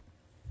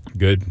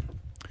 Good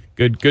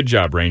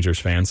job, Rangers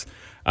fans.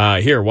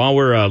 Here, while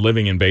we're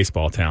living in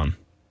baseball town,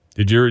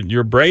 did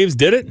your Braves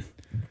did it?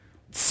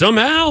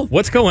 Somehow.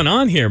 What's going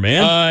on here,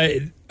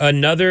 man?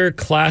 Another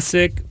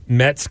classic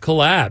Mets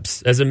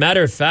collapse. As a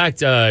matter of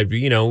fact,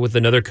 with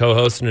another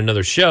co-host and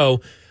another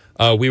show,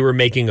 we were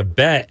making a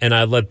bet, and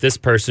I let this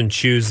person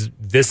choose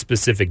this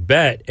specific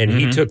bet, and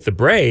he took the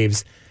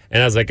Braves.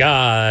 And I was like,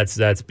 that's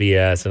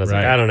BS. And I was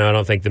like, I don't know. I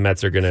don't think the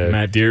Mets are going to.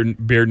 Matt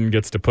Bearden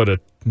gets to put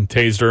a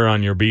taser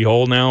on your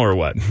beehole now, or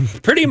what?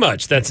 Pretty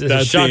much. That's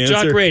Shock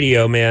Jock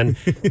Radio, man.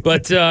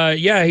 But,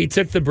 he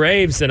took the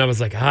Braves, and I was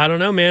like, I don't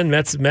know, man.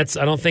 Mets,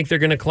 I don't think they're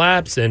going to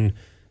collapse. And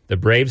the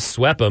Braves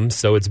swept them,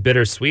 so it's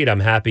bittersweet. I'm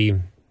happy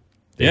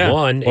they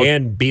won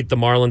and beat the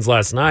Marlins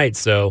last night,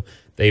 so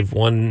they've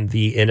won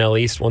the NL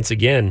East once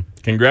again.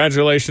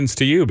 Congratulations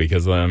to you,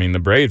 because, the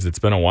Braves, it's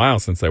been a while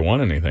since they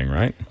won anything,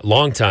 right?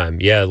 Long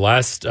time, yeah.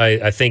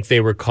 I think they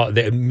were called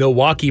the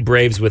Milwaukee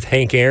Braves with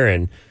Hank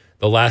Aaron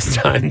the last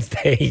time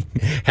they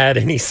had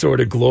any sort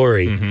of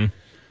glory. Mm-hmm.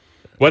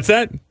 What's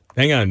that?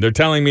 Hang on. They're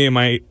telling me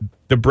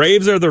the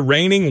Braves are the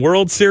reigning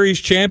World Series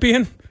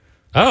champion?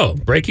 Oh,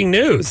 breaking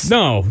news.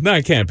 No,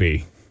 it can't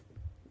be.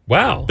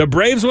 Wow. The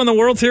Braves won the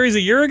World Series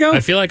a year ago? I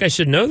feel like I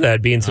should know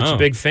that, being such a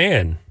big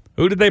fan.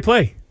 Who did they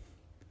play?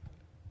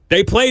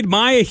 They played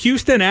my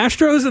Houston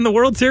Astros in the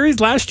World Series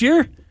last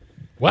year?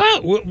 Wow.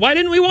 Why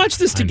didn't we watch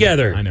this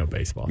together? I know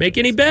baseball. Make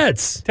any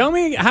bets. Tell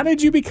me, how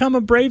did you become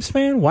a Braves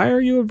fan? Why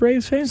are you a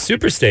Braves fan?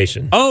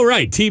 Superstation. Oh,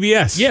 right.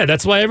 TBS. Yeah,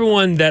 that's why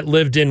everyone that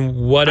lived in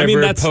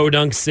whatever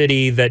podunk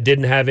city that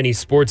didn't have any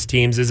sports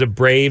teams is a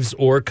Braves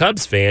or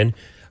Cubs fan.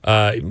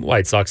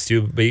 White Sox,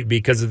 too,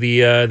 because of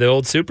the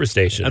old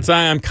Superstation. That's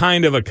why I'm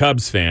kind of a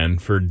Cubs fan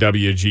for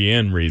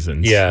WGN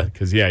reasons. Yeah.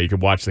 Because, you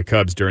could watch the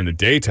Cubs during the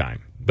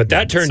daytime. But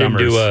that turned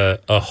into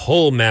a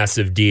whole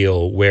massive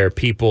deal where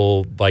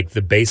people like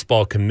the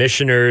baseball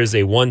commissioners,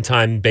 a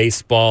one-time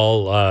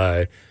baseball,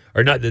 or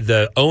not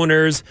the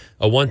owners,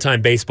 a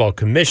one-time baseball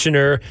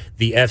commissioner,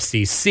 the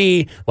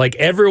FCC, like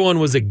everyone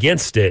was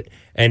against it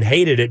and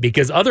hated it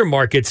because other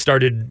markets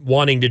started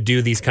wanting to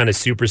do these kind of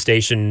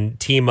Superstation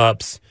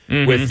team-ups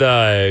with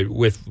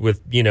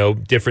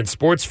different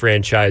sports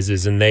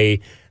franchises, and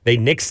they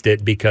nixed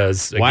it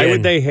because, again, why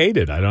would they hate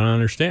it? I don't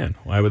understand.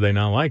 Why would they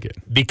not like it?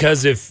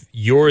 Because if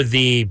you're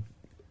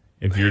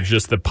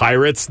just the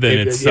Pirates,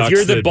 then it sucks. If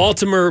you're the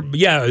Baltimore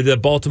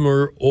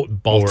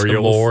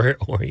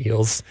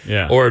Orioles,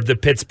 or the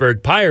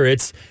Pittsburgh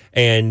Pirates,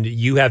 and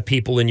you have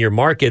people in your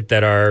market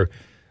that are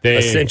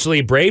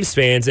essentially Braves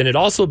fans, and it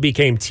also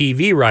became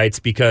TV rights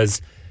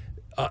because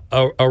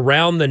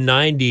around the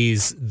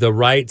 90s, the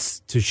rights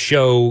to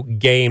show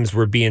games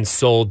were being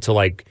sold to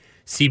like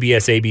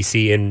CBS,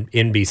 ABC, and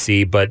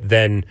NBC, but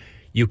then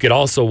you could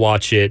also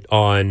watch it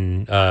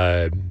on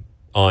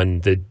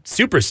the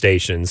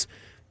Superstations.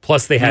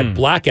 Plus, they had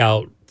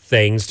blackout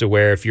things to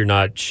where if you're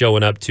not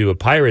showing up to a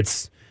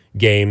Pirates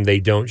game, they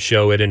don't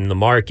show it in the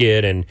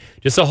market, and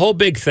just a whole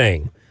big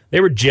thing. They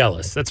were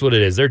jealous. That's what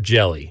it is. They're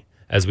jelly,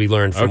 as we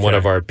learned from one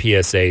of our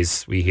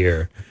PSAs we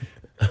hear.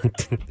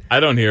 I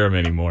don't hear them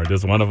anymore.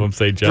 Does one of them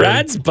say jelly?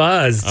 Brad's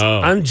buzzed.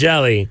 Oh. I'm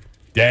jelly.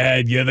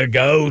 Dad, you're the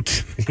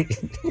goat.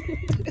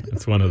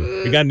 That's one of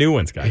the. We got new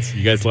ones, guys.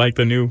 You guys like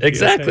the new?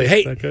 Exactly.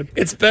 Hey,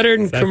 it's better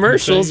than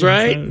commercials,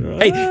 right?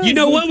 Hey, you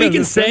know what we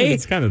can say?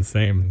 It's kind of the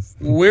same.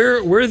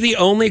 We're the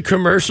only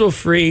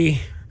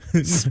commercial-free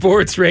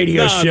sports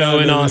radio show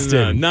in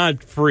Austin. No,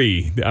 not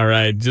free. All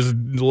right, just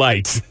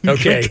light.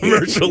 Okay,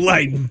 commercial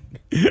light.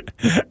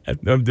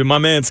 My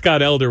man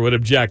Scott Elder would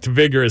object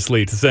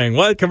vigorously to saying,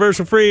 what,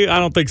 commercial free? I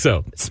don't think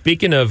so.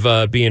 Speaking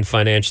of being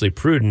financially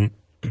prudent,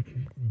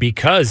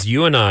 because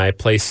you and I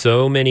play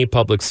so many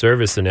public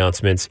service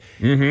announcements,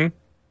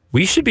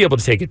 we should be able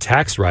to take a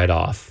tax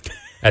write-off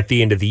at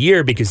the end of the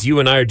year because you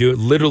and I are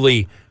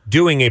literally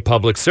doing a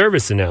public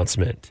service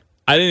announcement.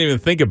 I didn't even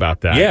think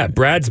about that. Yeah,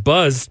 Brad's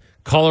Buzz,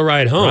 call a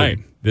ride home. Right.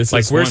 This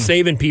like is we're one,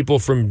 saving people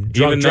from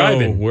drunk even though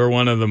driving. We're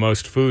one of the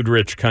most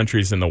food-rich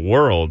countries in the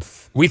world.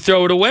 We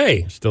throw it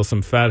away. Still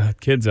some fat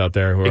kids out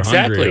there who are Exactly.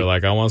 hungry. They're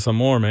like, I want some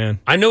more, man.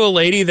 I know a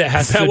lady that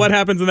has Is that to. what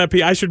happens in that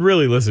I should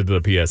really listen to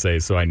the PSA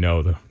so I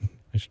know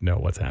I should know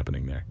what's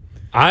happening there.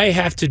 I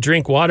have to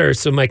drink water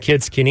so my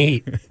kids can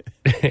eat.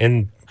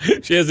 And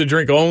She has to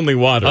drink only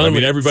water. I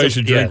mean, everybody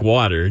should drink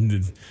water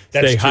and stay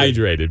That's true.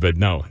 hydrated, but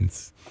no.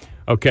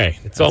 Okay.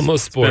 It's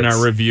almost sports. Been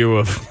our review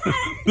of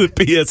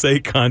the PSA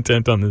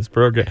content on this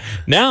program.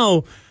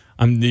 Now,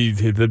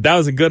 that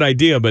was a good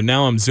idea, but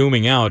now I'm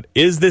zooming out.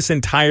 Is this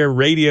entire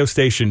radio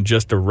station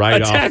just a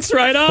write-off? A tax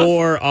write-off?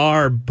 For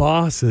our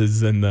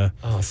bosses and the...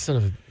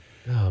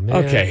 Oh,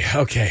 man. Okay.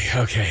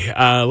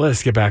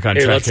 Let's get back on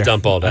Here, track. let's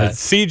dump all that.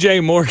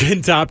 CJ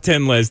Morgan top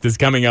 10 list is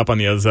coming up on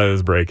the other side of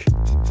this break.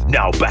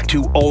 Now back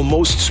to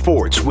Almost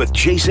Sports with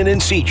Jason and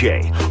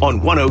CJ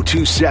on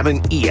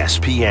 102.7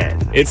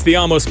 ESPN. It's the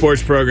Almost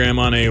Sports program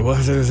on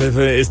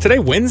is today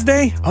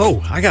Wednesday?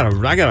 Oh, I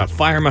gotta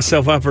fire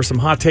myself up for some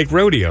hot take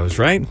rodeos,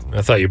 right?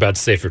 I thought you were about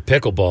to say for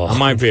pickleball. I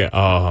might be.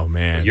 Oh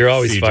man, You're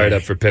always CJ, fired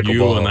up for pickleball.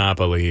 You will not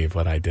believe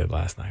what I did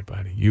last night,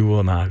 buddy. You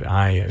will not.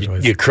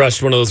 You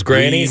crushed one of those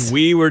grannies?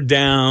 We were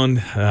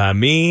down.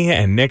 Me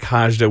and Nick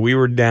Hajda. We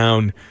were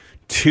down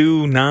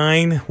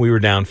 2-9. We were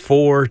down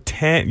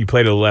 4-10. You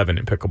played 11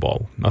 in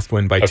pickleball. Must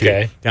win by 2.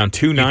 Okay. Down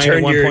 2-9 You at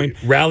turned one your point.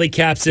 rally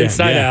caps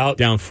inside out.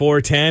 Down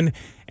 4-10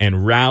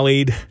 and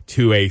rallied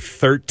to a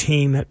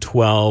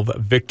 13-12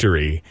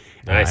 victory.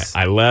 Nice.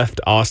 I left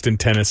Austin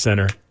Tennis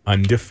Center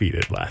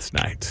undefeated last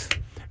night.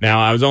 Now,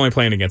 I was only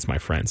playing against my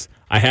friends.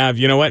 I have,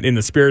 you know what, in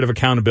the spirit of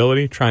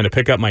accountability, trying to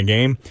pick up my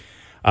game,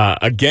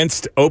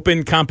 against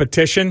open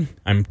competition,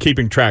 I'm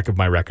keeping track of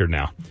my record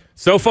now.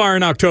 So far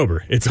in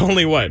October, it's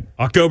only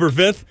October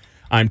 5th?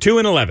 I'm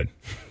 2-11.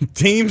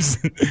 Teams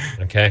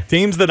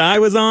that I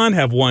was on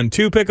have won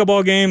 2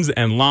 pickleball games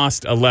and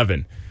lost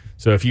 11.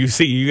 So if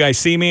you guys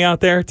see me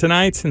out there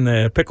tonight in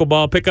the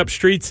pickleball pickup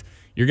streets,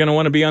 you're going to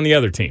want to be on the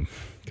other team.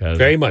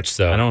 Very much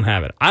so. I don't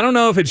have it. I don't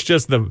know if it's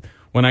just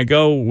when I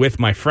go with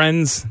my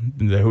friends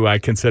who I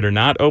consider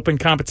not open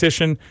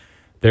competition,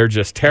 they're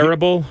just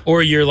terrible.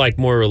 Or you're like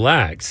more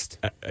relaxed.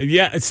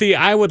 Yeah. See,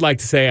 I would like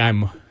to say I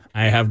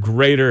have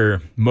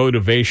greater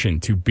motivation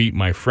to beat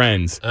my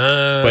friends.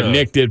 But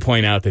Nick did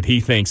point out that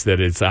he thinks that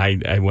it's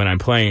when I'm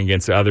playing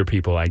against other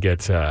people, I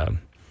get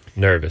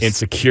nervous,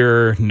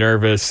 insecure,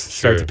 nervous,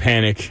 start to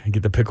panic. I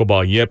get the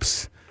pickleball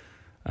yips.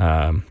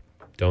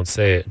 Don't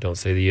say it. Don't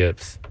say the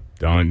yips.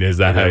 Is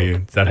that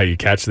how you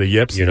catch the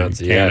yips? You're not.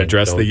 You can't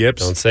address the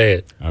yips. Don't say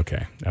it.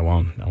 Okay, I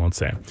won't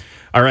say it.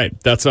 All right,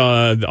 that's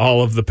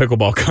all of the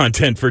pickleball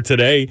content for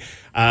today.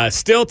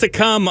 Still to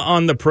come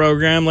on the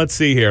program. Let's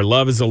see here.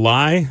 Love is a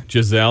lie.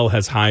 Giselle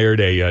has hired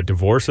a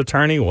divorce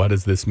attorney. What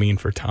does this mean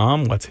for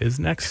Tom? What's his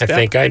next step? I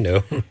think I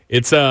know.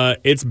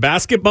 It's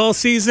basketball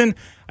season.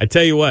 I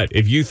tell you what.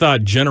 If you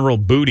thought General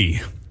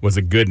Booty was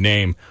a good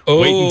name,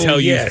 wait until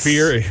you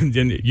hear.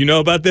 You know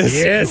about this?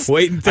 Yes.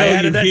 Wait until I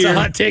added that hear to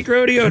Hot Take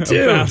Rodeo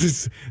too. About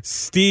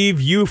Steve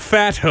You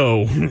Fat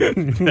Ho.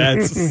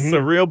 That's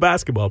a real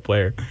basketball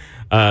player.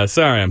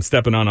 Sorry, I'm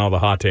stepping on all the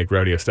Hot Take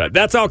Rodeo stuff.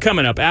 That's all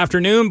coming up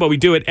afternoon, but we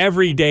do it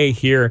every day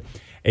here.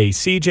 A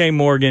CJ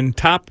Morgan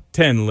top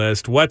 10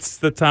 list. What's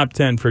the top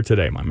 10 for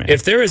today, my man?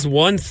 If there is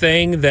one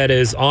thing that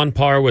is on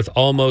par with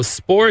Almost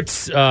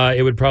Sports,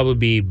 it would probably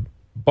be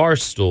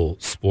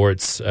Barstool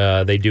Sports.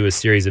 They do a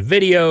series of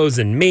videos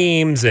and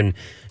memes and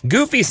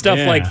goofy stuff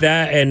like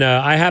that. And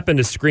I happened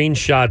to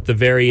screenshot the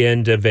very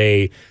end of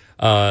a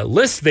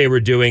list they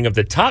were doing of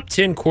the top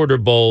 10 quarter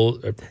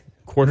bowls.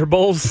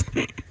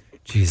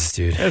 Jesus,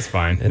 dude. That's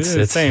fine.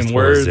 It's saying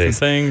words and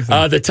things.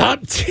 The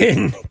top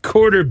 10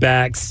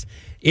 quarterbacks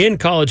in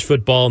college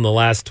football in the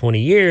last 20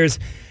 years.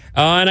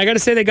 And I got to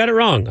say, they got it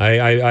wrong.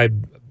 I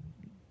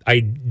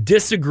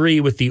disagree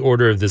with the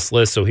order of this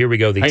list. So here we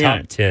go.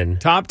 Top 10.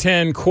 Top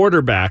 10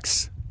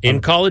 quarterbacks in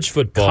college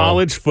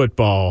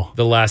football.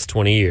 The last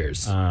 20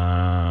 years. Okay.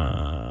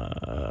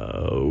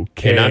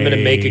 And I'm going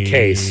to make a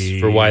case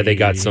for why they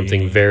got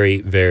something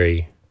very,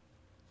 very,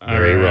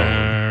 very wrong.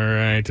 All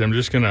right. I'm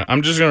just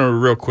gonna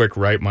real quick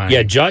write mine.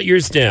 Yeah, jot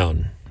yours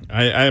down.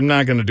 I'm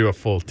not gonna do a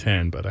full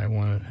 10, but I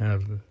want to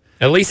have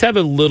at least have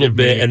a little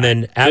bit, and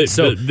then this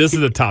is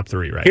the top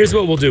 3, right? Here's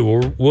what we'll do: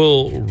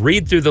 we'll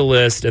read through the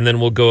list, and then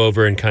we'll go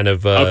over and kind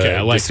of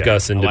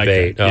discuss and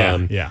debate.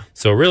 Yeah.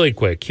 So really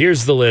quick,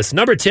 here's the list: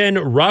 number 10,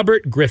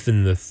 Robert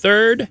Griffin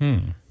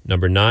III;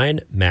 number 9,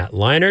 Matt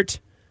Leinart;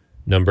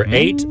 number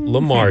 8,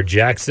 Lamar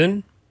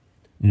Jackson;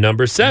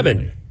 number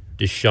 7,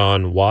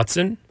 Deshaun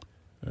Watson;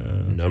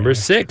 number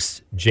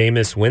 6,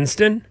 Jameis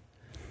Winston;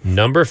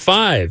 number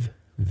 5,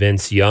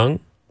 Vince Young;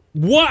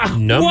 What?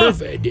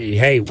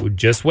 Hey,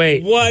 just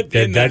wait. What?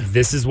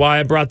 This is why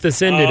I brought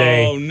this in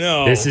today. Oh,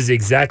 no. This is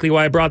exactly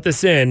why I brought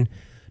this in.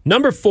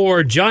 Number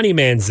 4, Johnny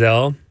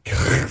Manziel.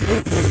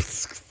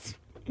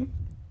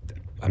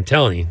 I'm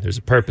telling you, there's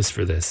a purpose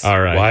for this. All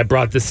right. Why I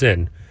brought this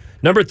in.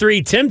 Number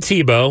 3, Tim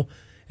Tebow.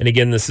 And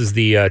again, this is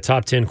the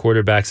top 10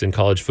 quarterbacks in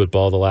college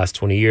football the last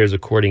 20 years,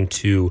 according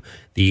to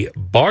the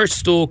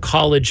Barstool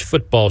College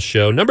Football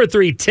Show. Number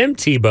 3, Tim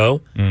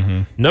Tebow.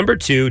 Mm-hmm. Number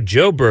 2,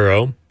 Joe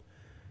Burrow.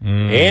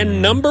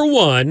 And number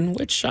 1,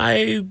 which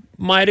I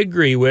might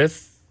agree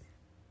with,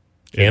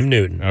 Cam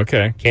Newton.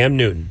 Okay. Cam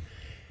Newton.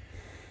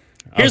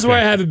 Here's where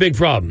I have a big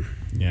problem.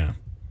 Yeah.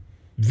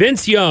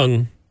 Vince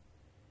Young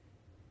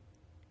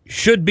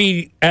should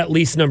be at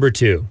least number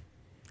 2,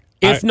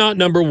 if not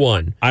number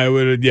 1. I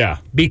would, yeah.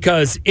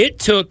 Because it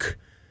took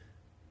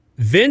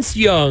Vince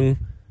Young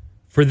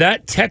for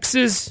that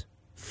Texas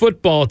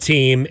football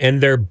team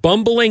and their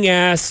bumbling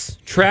ass,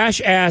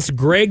 trash ass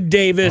Greg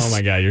Davis. Oh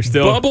my God, you're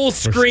still bubble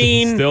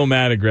screen. Still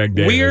mad at Greg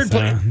Davis. Weird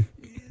play.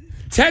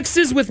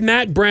 Texas with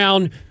Matt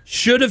Brown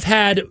should have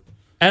had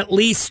at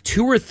least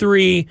 2 or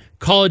 3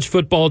 college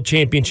football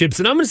championships.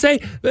 And I'm going to say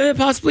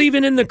possibly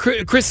even in the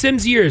Chris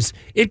Sims years,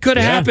 it could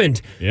have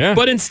happened. Yeah.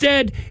 But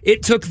instead,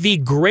 it took the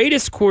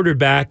greatest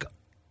quarterback,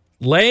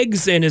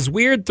 legs and his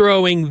weird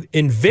throwing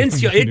in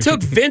Vince Young. It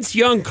took Vince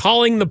Young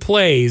calling the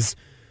plays.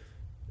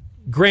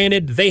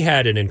 Granted, they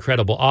had an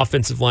incredible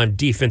offensive line,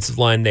 defensive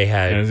line. They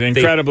had it was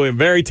incredibly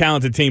very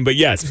talented team, but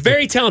yes,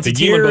 very talented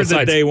team. The on year both that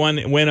sides. they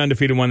went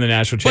undefeated, won the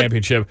national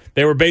championship,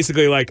 they were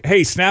basically like,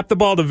 "Hey, snap the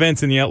ball to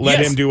Vince and let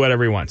him do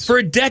whatever he wants." For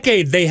a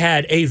decade, they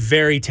had a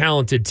very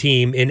talented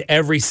team in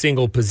every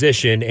single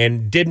position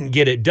and didn't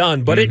get it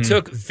done. But it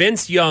took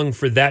Vince Young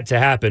for that to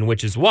happen,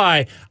 which is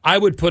why I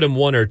would put him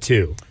 1 or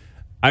 2.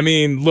 I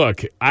mean,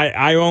 look,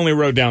 I only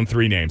wrote down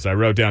 3 names. I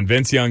wrote down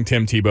Vince Young,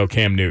 Tim Tebow,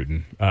 Cam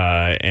Newton,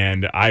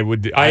 and I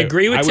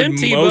agree with Tim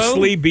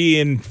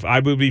Tebow. I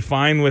would be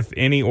fine with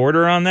any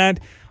order on that.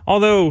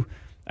 Although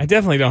I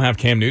definitely don't have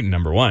Cam Newton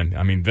number 1.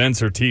 I mean,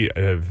 Vince or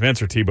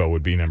Tebow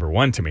would be number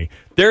 1 to me.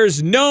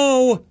 There's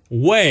no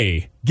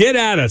way. Get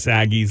at us,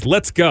 Aggies.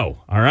 Let's go.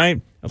 All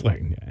right.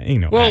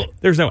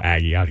 There's no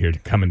Aggie out here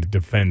coming to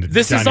defend.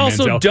 This Johnny is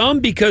also Manziel. dumb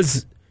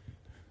because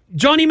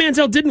Johnny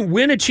Manziel didn't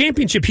win a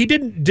championship. He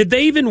didn't. Did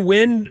they even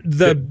win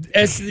the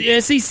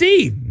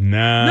SEC?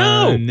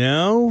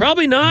 No.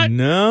 Probably not.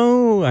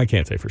 No, I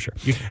can't say for sure.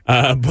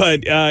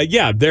 But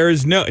there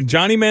is no.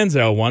 Johnny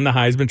Manziel won the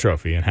Heisman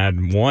Trophy and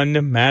had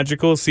one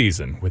magical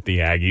season with the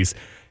Aggies.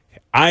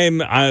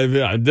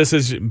 This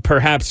is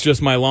perhaps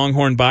just my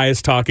Longhorn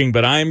bias talking,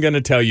 but I'm going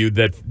to tell you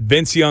that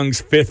Vince Young's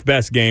 5th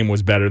best game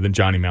was better than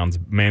Johnny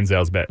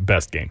Manziel's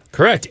best game.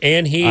 Correct,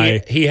 and he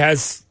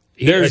has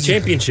a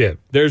championship.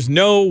 There's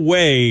no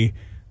way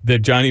that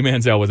Johnny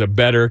Manziel was a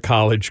better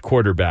college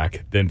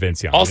quarterback than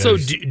Vince Young. Also,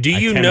 do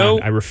you know?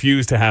 I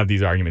refuse to have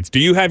these arguments. Do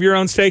you have your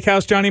own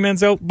steakhouse, Johnny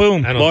Manziel?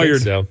 Boom. I don't think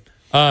so.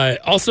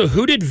 Also,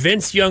 who did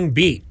Vince Young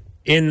beat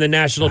in the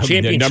national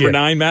championship? Number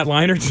 9, Matt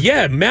Leinart?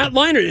 Yeah, Matt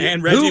Leinart.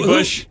 And Reggie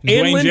Bush. And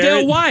Dwayne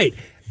Lindell Jarrett. White.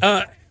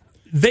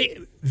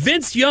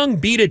 Vince Young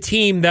beat a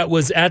team that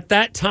was at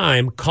that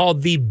time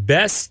called the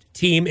best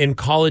team in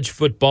college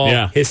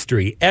football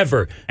history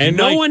ever. And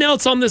no one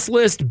else on this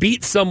list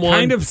beat someone.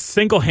 Kind of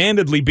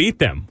single-handedly beat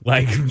them.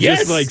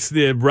 Just like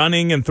the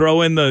running and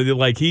throwing it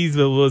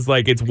was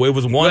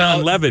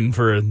 1-11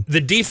 for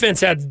the defense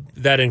had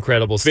that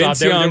incredible stop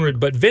there.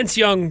 But Vince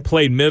Young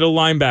played middle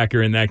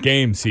linebacker in that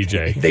game,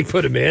 CJ. They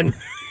put him in.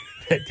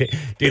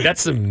 Dude,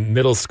 that's some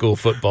middle school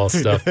football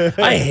stuff.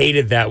 I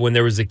hated that when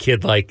there was a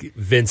kid like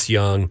Vince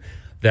Young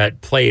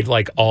that played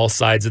all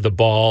sides of the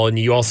ball, and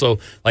you also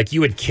you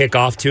would kick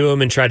off to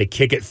him and try to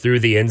kick it through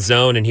the end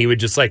zone, and he would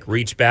just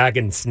reach back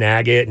and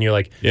snag it, and you're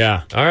like,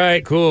 yeah, all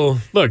right, cool.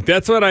 Look,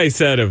 that's what I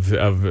said of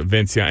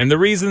Vince Young, and the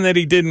reason that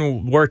he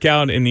didn't work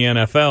out in the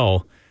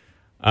NFL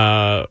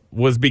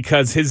was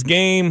because his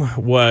game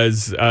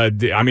was,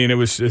 it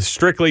was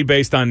strictly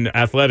based on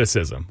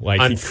athleticism.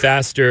 I'm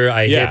faster,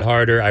 I hit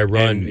harder, I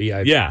run.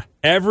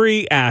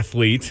 Every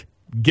athlete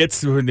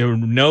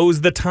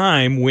knows the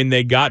time when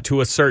they got to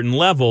a certain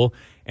level,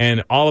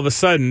 and all of a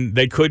sudden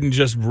they couldn't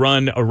just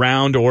run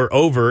around or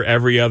over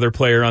every other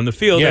player on the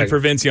field. And for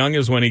Vince Young, it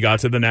was when he got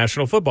to the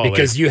National Football League.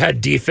 Because you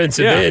had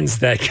defensive ends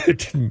that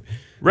could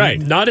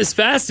not as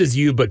fast as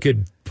you, but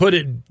could put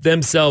it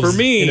themselves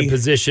in a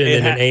position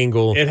and an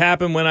angle. It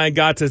happened when I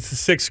got to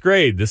 6th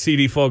grade, the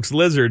CD Folks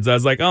Lizards. I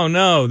was like, oh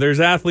no, there's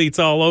athletes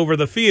all over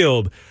the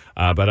field.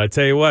 But I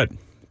tell you what,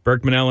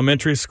 Berkman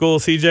Elementary School,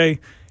 CJ,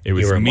 it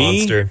was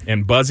me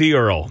and Buzzy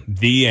Earl.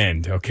 The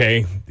end,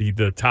 okay?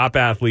 The top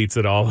athletes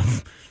at all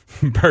of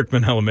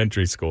Berkman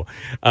Elementary School.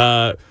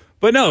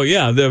 But no,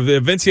 the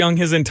Vince Young,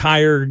 his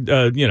entire,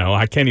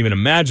 I can't even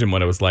imagine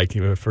what it was like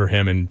for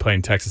him in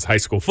playing Texas high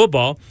school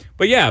football.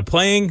 But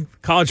playing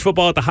college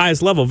football at the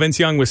highest level, Vince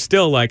Young was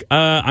still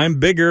I'm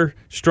bigger,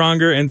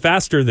 stronger, and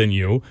faster than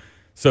you.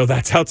 So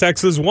that's how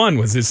Texas won,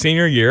 was his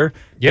senior year.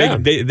 Yeah.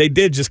 They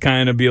did just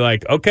kind of be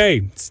like,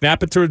 okay,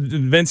 snap it to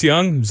Vince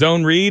Young,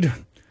 zone read,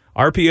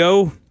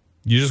 RPO,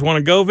 You just want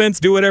to go, Vince?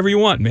 Do whatever you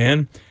want,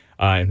 man.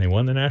 And they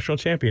won the national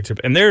championship.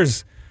 And there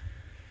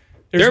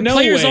are no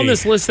players on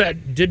this list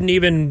that didn't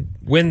even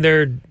win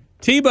their...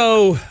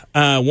 Tebow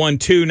won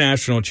 2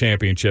 national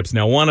championships.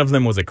 Now, one of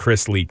them was a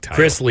Chris Leak title.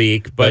 Chris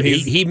Leak, but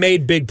he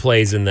made big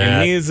plays in that.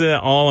 And he's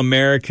an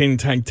all-American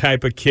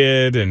type of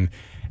kid, and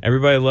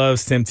everybody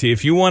loves Tim T.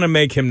 If you want to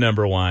make him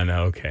number one,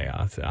 okay,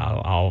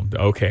 I'll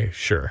okay,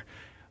 sure.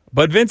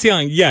 But Vince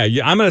Young, yeah,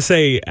 I'm going to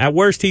say at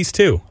worst he's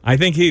 2. I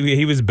think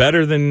he was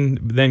better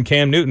than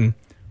Cam Newton.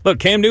 Look,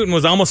 Cam Newton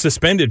was almost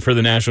suspended for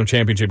the national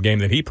championship game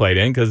that he played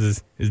in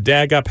because his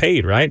dad got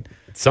paid, right?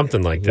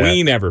 Something like that.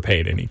 We never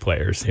paid any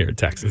players here at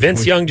Texas.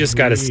 Vince Young just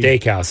got a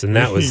steakhouse, and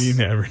that was... He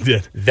never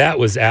did. That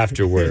was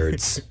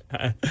afterwards.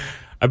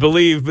 I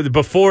believe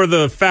before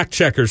the fact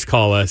checkers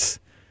call us,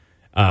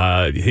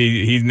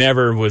 he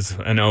never was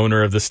an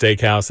owner of the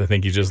steakhouse. I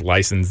think he just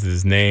licensed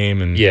his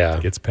name and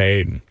gets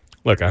paid.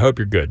 Look, I hope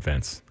you're good,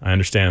 Vince. I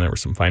understand there were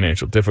some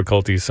financial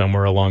difficulties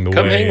somewhere along the way.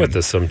 Come hang with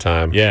us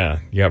sometime. Yeah,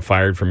 you got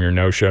fired from your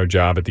no-show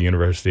job at the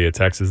University of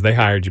Texas. They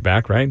hired you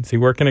back, right? Is he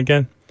working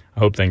again? I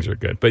hope things are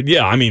good. But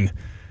yeah, I mean,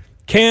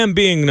 Cam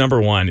being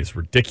number one is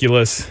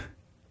ridiculous.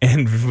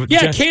 And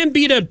Cam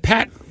beat a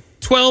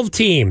Pac-12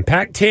 team,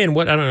 Pac-10.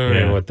 What I don't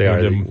know what they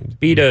are.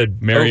 Beat a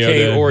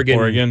Mariota,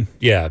 Oregon.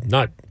 Yeah,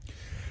 not.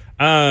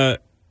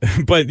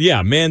 But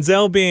yeah,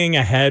 Manziel being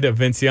ahead of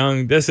Vince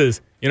Young. This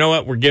is. You know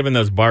what? We're giving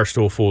those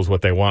Barstool fools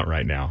what they want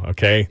right now,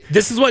 okay?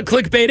 This is what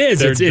clickbait is.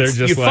 They're just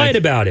you fight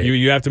about it.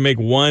 You have to make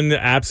one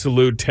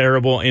absolute,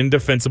 terrible,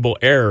 indefensible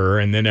error,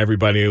 and then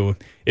everybody,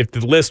 if the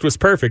list was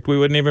perfect, we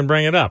wouldn't even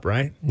bring it up,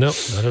 right? Nope,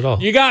 not at all.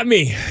 You got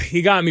me,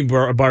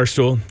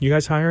 Barstool. You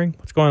guys hiring?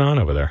 What's going on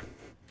over there?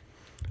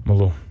 I'm a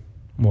little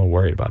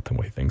worried about the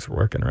way things are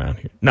working around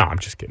here. No, I'm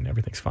just kidding.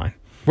 Everything's fine.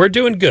 We're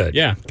doing good.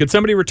 Yeah. Could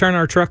somebody return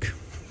our truck?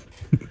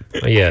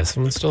 Yeah,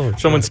 someone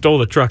stole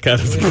the truck out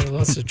of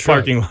the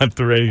parking lot at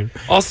the radio.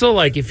 Also,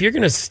 like, if you're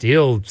gonna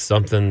steal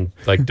something,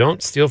 like,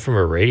 don't steal from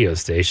a radio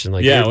station.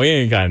 Like, yeah, we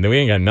ain't got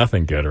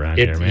nothing good around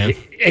here, man.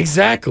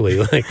 Exactly.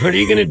 Like, what are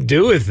you gonna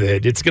do with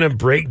it? It's gonna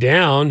break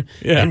down,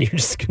 and you're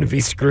just gonna be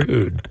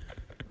screwed.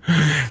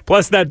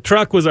 Plus, that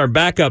truck was our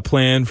backup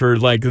plan for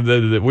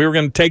we were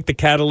going to take the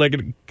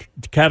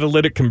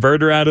catalytic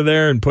converter out of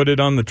there and put it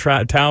on the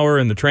tower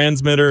and the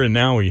transmitter, and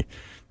now we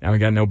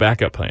got no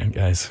backup plan,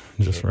 guys.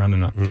 Just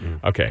running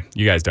on. Okay,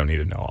 you guys don't need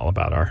to know all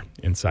about our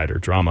insider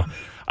drama.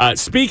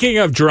 Speaking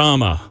of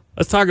drama,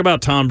 let's talk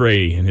about Tom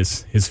Brady and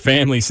his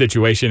family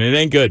situation. It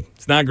ain't good.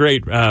 It's not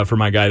great for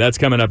my guy. That's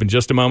coming up in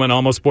just a moment.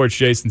 Almost Sports,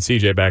 Jason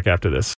CJ back after this.